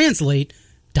 Can it translate? ...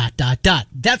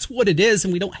 That's what it is,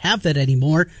 and we don't have that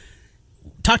anymore.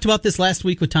 Talked about this last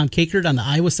week with Tom Kakert on the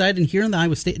Iowa side, and here on the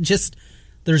Iowa State, just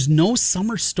there's no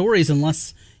summer stories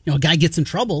unless... a guy gets in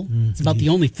trouble. It's about the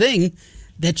only thing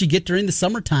that you get during the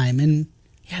summertime. And,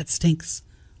 yeah, it stinks.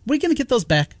 We're going to get those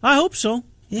back. I hope so.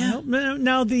 Yeah.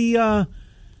 Now, the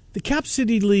Cap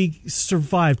City League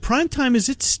survived. Primetime, is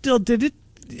it still...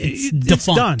 It's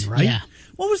defunct, done, right? Yeah.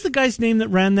 What was the guy's name that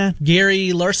ran that?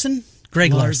 Gary Larson?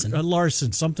 Greg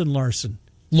Larson. Something Larson.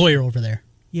 Lawyer over there.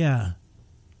 Yeah.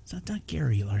 It's not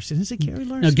Gary Larson. Is it Gary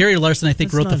Larson? No, Gary Larson, I think,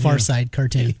 That's wrote the Far him. Side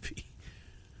cartoon. Maybe.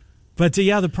 But, the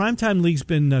Primetime League's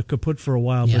been kaput for a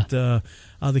while, but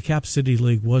the Cap City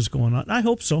League was going on. I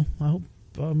hope so. I hope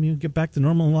you'll get back to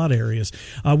normal in a lot of areas.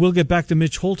 We'll get back to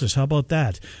Mitch Holthus. How about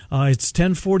that? It's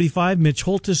 10:45. Mitch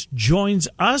Holthus joins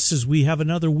us as we have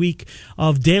another week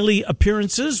of daily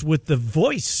appearances with the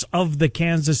voice of the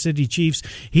Kansas City Chiefs.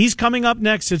 He's coming up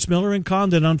next. It's Miller and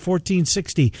Condon on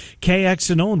 1460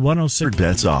 KXNO and 106.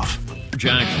 Bets off.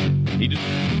 Jackson. He did.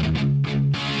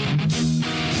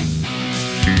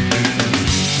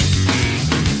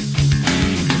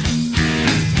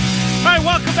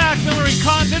 Welcome back, Miller and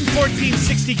Condon,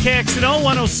 1460 KXNO,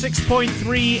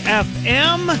 106.3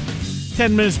 FM.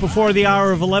 10 minutes before the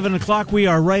hour of 11 o'clock. We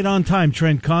are right on time,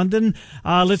 Trent Condon.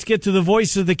 Let's get to the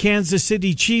voice of the Kansas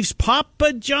City Chiefs.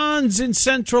 Papa John's in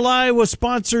Central Iowa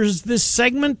sponsors this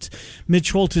segment.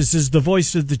 Mitch Holthus is the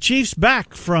voice of the Chiefs,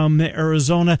 back from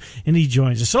Arizona, and he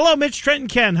joins us. Hello, Mitch, Trent, and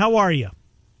Ken. How are you?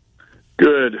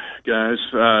 Good, guys.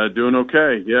 Doing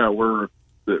okay. Yeah,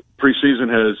 the preseason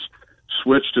has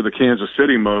switched to the Kansas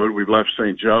City mode. We've left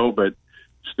St. Joe, but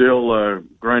still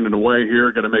grinding away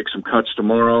here. Got to make some cuts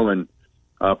tomorrow, and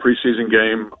preseason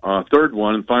game, third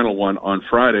one and final one on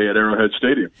Friday at Arrowhead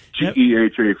Stadium,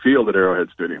 GEHA Field at Arrowhead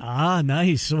Stadium. Ah,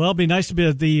 nice. Well, it'd be nice to be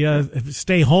at the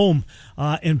stay home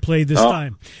and play this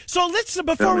time. So let's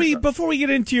before we get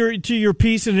into your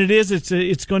piece, and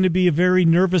it's going to be a very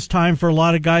nervous time for a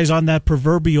lot of guys on that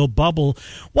proverbial bubble.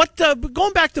 What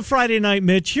going back to Friday night,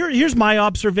 Mitch? Here's my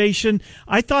observation.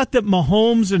 I thought that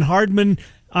Mahomes and Hardman.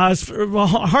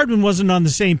 Hardman wasn't on the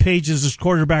same page as his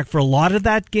quarterback for a lot of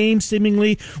that game,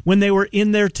 seemingly, when they were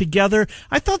in there together.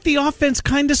 I thought the offense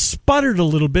kind of sputtered a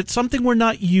little bit, something we're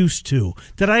not used to.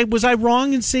 Was I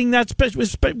wrong in seeing that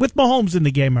with Mahomes in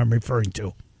the game I'm referring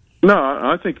to? No,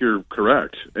 I think you're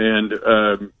correct. And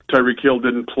Tyreek Hill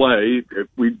didn't play.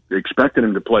 We expected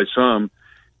him to play some,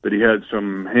 but he had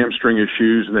some hamstring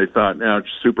issues, and they thought, now it's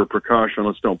super precaution,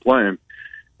 let's don't play him.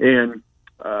 And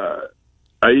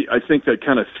I think that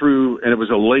kind of threw, and it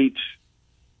was a late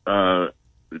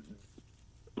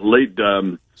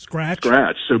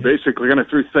scratch. So basically, kind of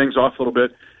threw things off a little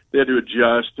bit. They had to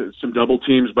adjust some double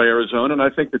teams by Arizona, and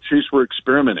I think the Chiefs were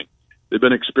experimenting. They've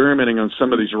been experimenting on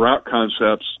some of these route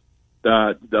concepts.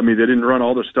 They didn't run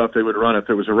all the stuff they would run if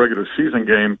it was a regular season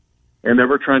game, and they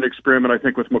were trying to experiment, I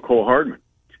think, with Mecole Hardman.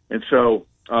 And so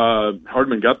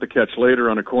Hardman got the catch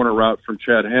later on a corner route from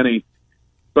Chad Henne.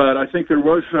 But I think there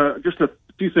was just a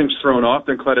few things thrown off.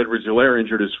 Then Clyde Edwards-Helaire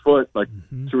injured his foot like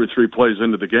 2 or 3 plays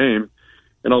into the game.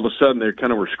 And all of a sudden they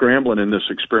kind of were scrambling in this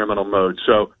experimental mode.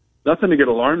 So nothing to get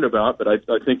alarmed about, but I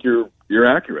think you're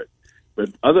accurate.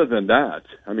 But other than that,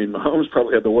 I mean, Mahomes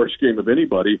probably had the worst game of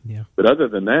anybody. Yeah. But other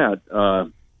than that,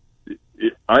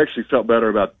 I actually felt better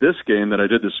about this game than I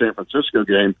did the San Francisco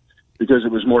game because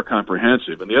it was more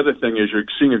comprehensive. And the other thing is you're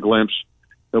seeing a glimpse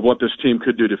of what this team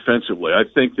could do defensively. I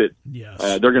think that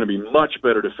they're going to be much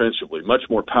better defensively, much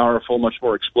more powerful, much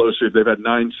more explosive. They've had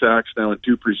 9 sacks now in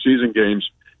 2 preseason games,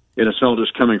 and it's all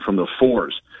just coming from the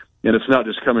 4s. And it's not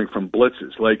just coming from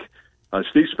blitzes. Like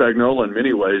Steve Spagnuolo, in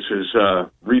many ways, has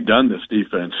redone this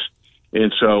defense.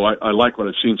 And so I like what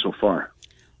I've seen so far.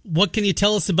 What can you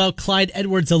tell us about Clyde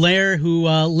Edwards-Helaire, who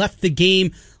left the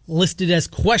game listed as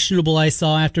questionable, I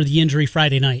saw, after the injury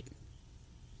Friday night?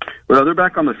 Well, they're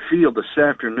back on the field this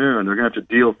afternoon. They're going to have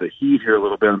to deal with the heat here a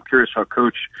little bit. I'm curious how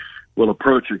Coach will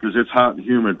approach it because it's hot and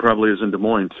humid, probably is in Des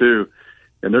Moines too.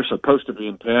 And they're supposed to be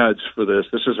in pads for this.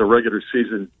 This is a regular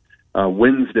season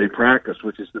Wednesday practice,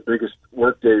 which is the biggest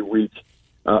workday week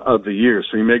of the year.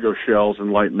 So you may go shells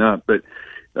and lighten up. But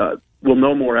we'll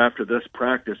know more after this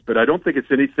practice. But I don't think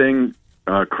it's anything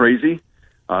crazy.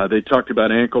 They talked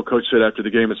about ankle. Coach said after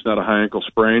the game it's not a high ankle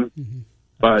sprain. Mm-hmm.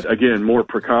 But, again, more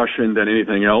precaution than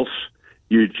anything else.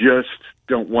 You just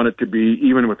don't want it to be,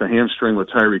 even with a hamstring with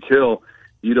Tyreek Hill,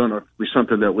 you don't want it to be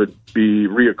something that would be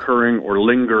reoccurring or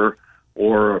linger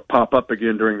or pop up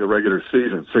again during the regular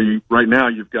season. So right now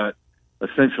you've got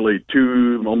essentially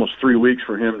 2, almost 3 weeks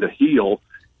for him to heal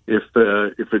if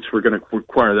we're going to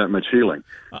require that much healing.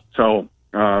 So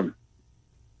no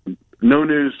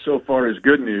news so far is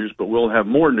good news, but we'll have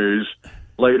more news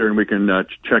later, and we can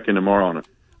check in tomorrow on it.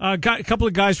 A couple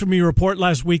of guys from your report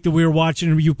last week that we were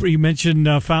watching. You mentioned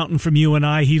Fountain from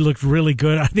UNI. He looked really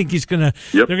good. I think he's gonna.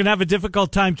 Yep. They're gonna have a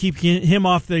difficult time keeping him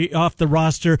off the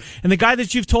roster. And the guy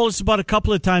that you've told us about a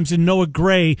couple of times, in Noah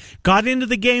Gray, got into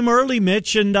the game early,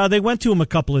 Mitch, and they went to him a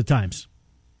couple of times.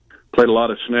 Played a lot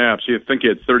of snaps. I think he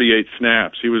had 38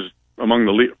 snaps. He was among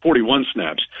the 41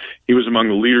 snaps. He was among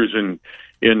the leaders in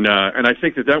and I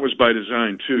think that was by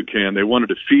design too. Ken, they wanted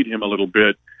to feed him a little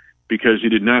bit, because he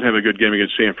did not have a good game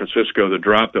against San Francisco, the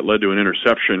drop that led to an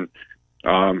interception.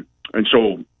 And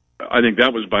so I think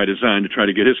that was by design to try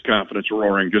to get his confidence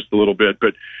roaring just a little bit.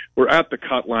 But we're at the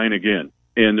cut line again.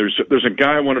 And there's a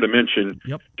guy I wanted to mention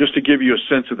just to give you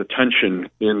a sense of the tension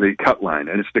in the cut line,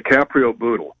 and it's DiCaprio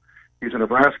Bootle. He's a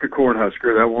Nebraska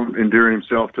Cornhusker. That won't endear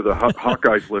himself to the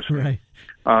Hawkeyes listening. Right.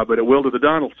 But it will to the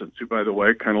Donaldsons, who, by the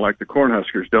way, kind of like the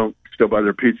Cornhuskers, don't still buy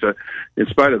their pizza in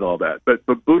spite of all that. But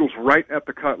Bootle's right at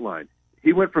the cut line.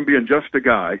 He went from being just a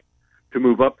guy to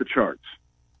move up the charts.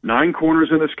 9 corners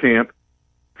in this camp.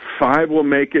 5 will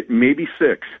make it, maybe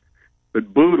 6.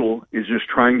 But Bootle is just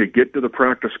trying to get to the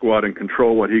practice squad and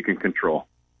control what he can control.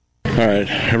 All right,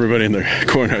 everybody in the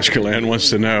Cornhusker land wants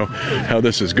to know how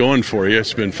this is going for you.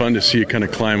 It's been fun to see you kind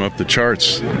of climb up the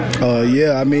charts.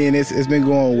 Yeah, I mean, it's been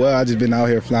going well. I've just been out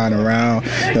here flying around,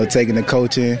 taking the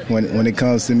coaching when it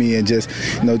comes to me, and just,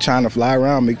 trying to fly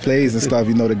around, make plays and stuff.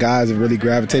 The guys have really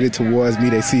gravitated towards me.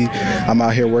 They see I'm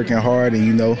out here working hard,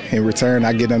 and, in return,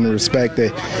 I give them the respect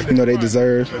that, they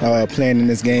deserve playing in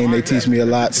this game. They teach me a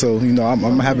lot. So,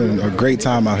 I'm having a great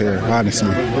time out here,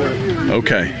 honestly.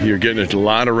 Okay, you're getting a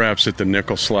lot of reps perhaps at the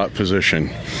nickel slot position.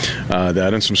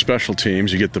 That and some special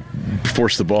teams. You get to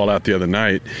force the ball out the other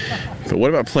night. But what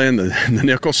about playing the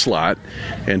nickel slot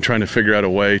and trying to figure out a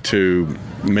way to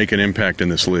make an impact in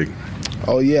this league?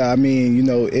 Oh yeah, I mean,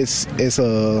 it's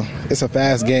a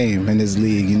fast game in this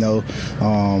league.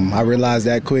 I realized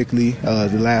that quickly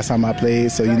the last time I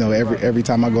played. So every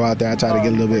time I go out there, I try to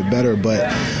get a little bit better. But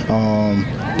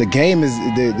the game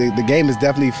is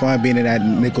definitely fun being in that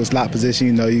nickel slot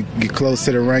position. You get close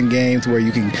to the run game to where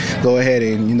you can go ahead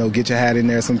and get your hat in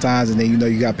there sometimes, and then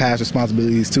you got pass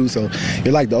responsibilities too. So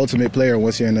you're like the ultimate player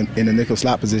once you're in the nickel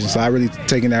slot position. So I really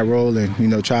taken that role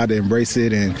and tried to embrace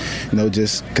it and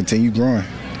just continue growing.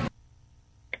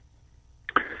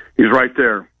 He's right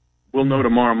there. We'll know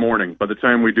tomorrow morning. By the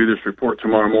time we do this report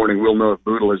tomorrow morning, we'll know if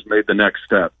Bootle has made the next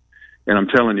step. And I'm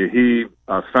telling you,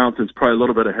 Fountain's probably a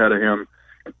little bit ahead of him,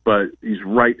 but he's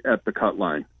right at the cut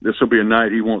line. This will be a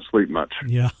night he won't sleep much.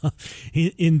 Yeah,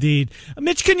 indeed.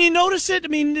 Mitch, can you notice it? I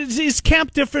mean, is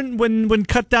camp different when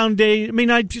cut down day? I mean,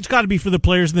 it's got to be for the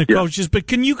players and the coaches, but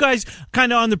can you guys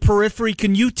kind of on the periphery,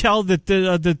 can you tell that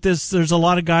there's a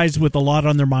lot of guys with a lot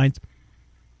on their minds?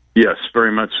 Yes,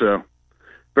 very much so.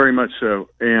 Very much so.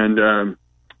 And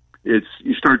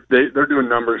they're doing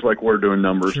numbers like we're doing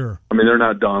numbers. Sure. I mean, they're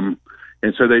not dumb.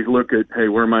 And so they look at, hey,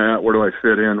 where am I at? Where do I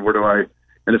fit in?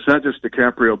 And it's not just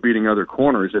DiCaprio beating other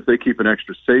corners. If they keep an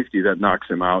extra safety, that knocks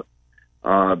him out.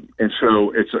 And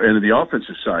so and the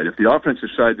offensive side, if the offensive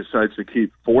side decides to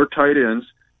keep 4 tight ends,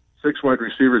 6 wide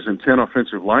receivers, and 10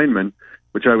 offensive linemen,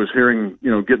 which I was hearing,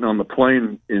 getting on the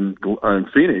plane in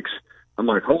Phoenix, I'm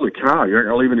like, holy cow, you aren't going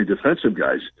to leave any defensive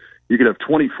guys. You could have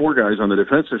 24 guys on the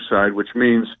defensive side, which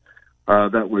means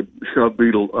that would shove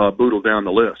Bootle down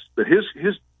the list. But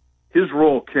his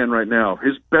role, Ken, right now,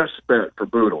 his best bet for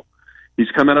Bootle,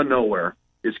 he's come out of nowhere,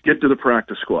 is get to the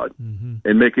practice squad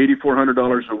and make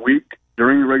 $8,400 a week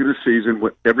during the regular season.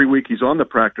 Every week he's on the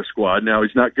practice squad. Now,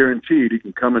 he's not guaranteed. He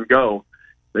can come and go.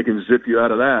 They can zip you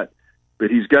out of that.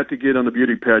 But he's got to get on the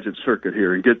beauty pageant circuit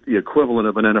here and get the equivalent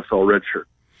of an NFL redshirt.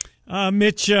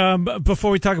 Mitch,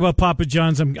 before we talk about Papa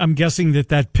John's, I'm guessing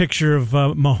that picture of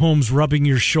Mahomes rubbing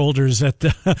your shoulders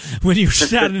when you're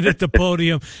standing at the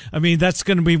podium. I mean, that's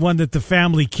going to be one that the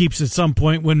family keeps at some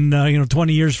point when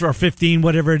 20 years or 15,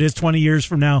 whatever it is, 20 years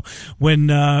from now, when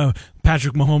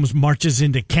Patrick Mahomes marches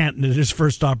into Canton at his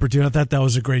first opportunity. I thought that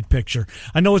was a great picture.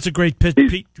 I know it's a great picture.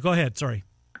 Go ahead. Sorry.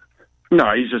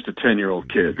 No, he's just a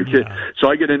 10-year-old kid. So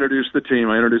I get introduced to the team.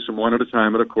 I introduce him one at a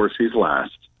time, and of course he's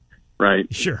last. Right.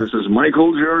 Sure. This is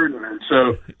Michael Jordan, and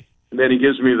so then he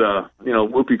gives me the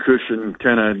whoopee cushion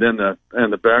kind of,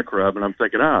 and the back rub, and I'm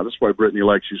thinking, that's why Brittany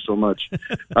likes you so much. He's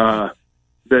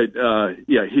a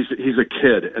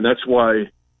kid, and that's why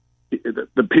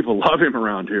the people love him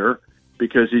around here,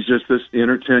 because he's just this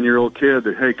inner 10-year-old kid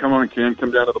that, hey, come on, Ken,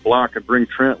 come down to the block and bring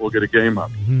Trent. We'll get a game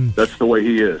up. That's the way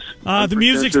he is. The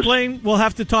music's playing. We'll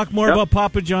have to talk more about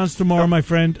Papa John's tomorrow, my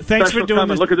friend. Thanks for doing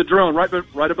this. Look at the drone.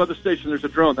 Right above the station, there's a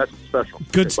drone. That's special.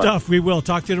 Good stuff. Bye. We will.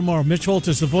 Talk to you tomorrow. Mitch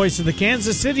Holthus, the voice of the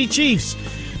Kansas City Chiefs.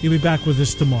 He'll be back with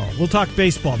us tomorrow. We'll talk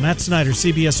baseball. Matt Snyder,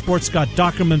 CBS Sports, Scott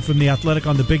Dockerman from The Athletic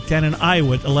on the Big Ten in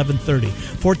Iowa at 11:30.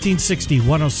 1460,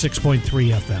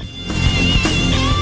 106.3 FM.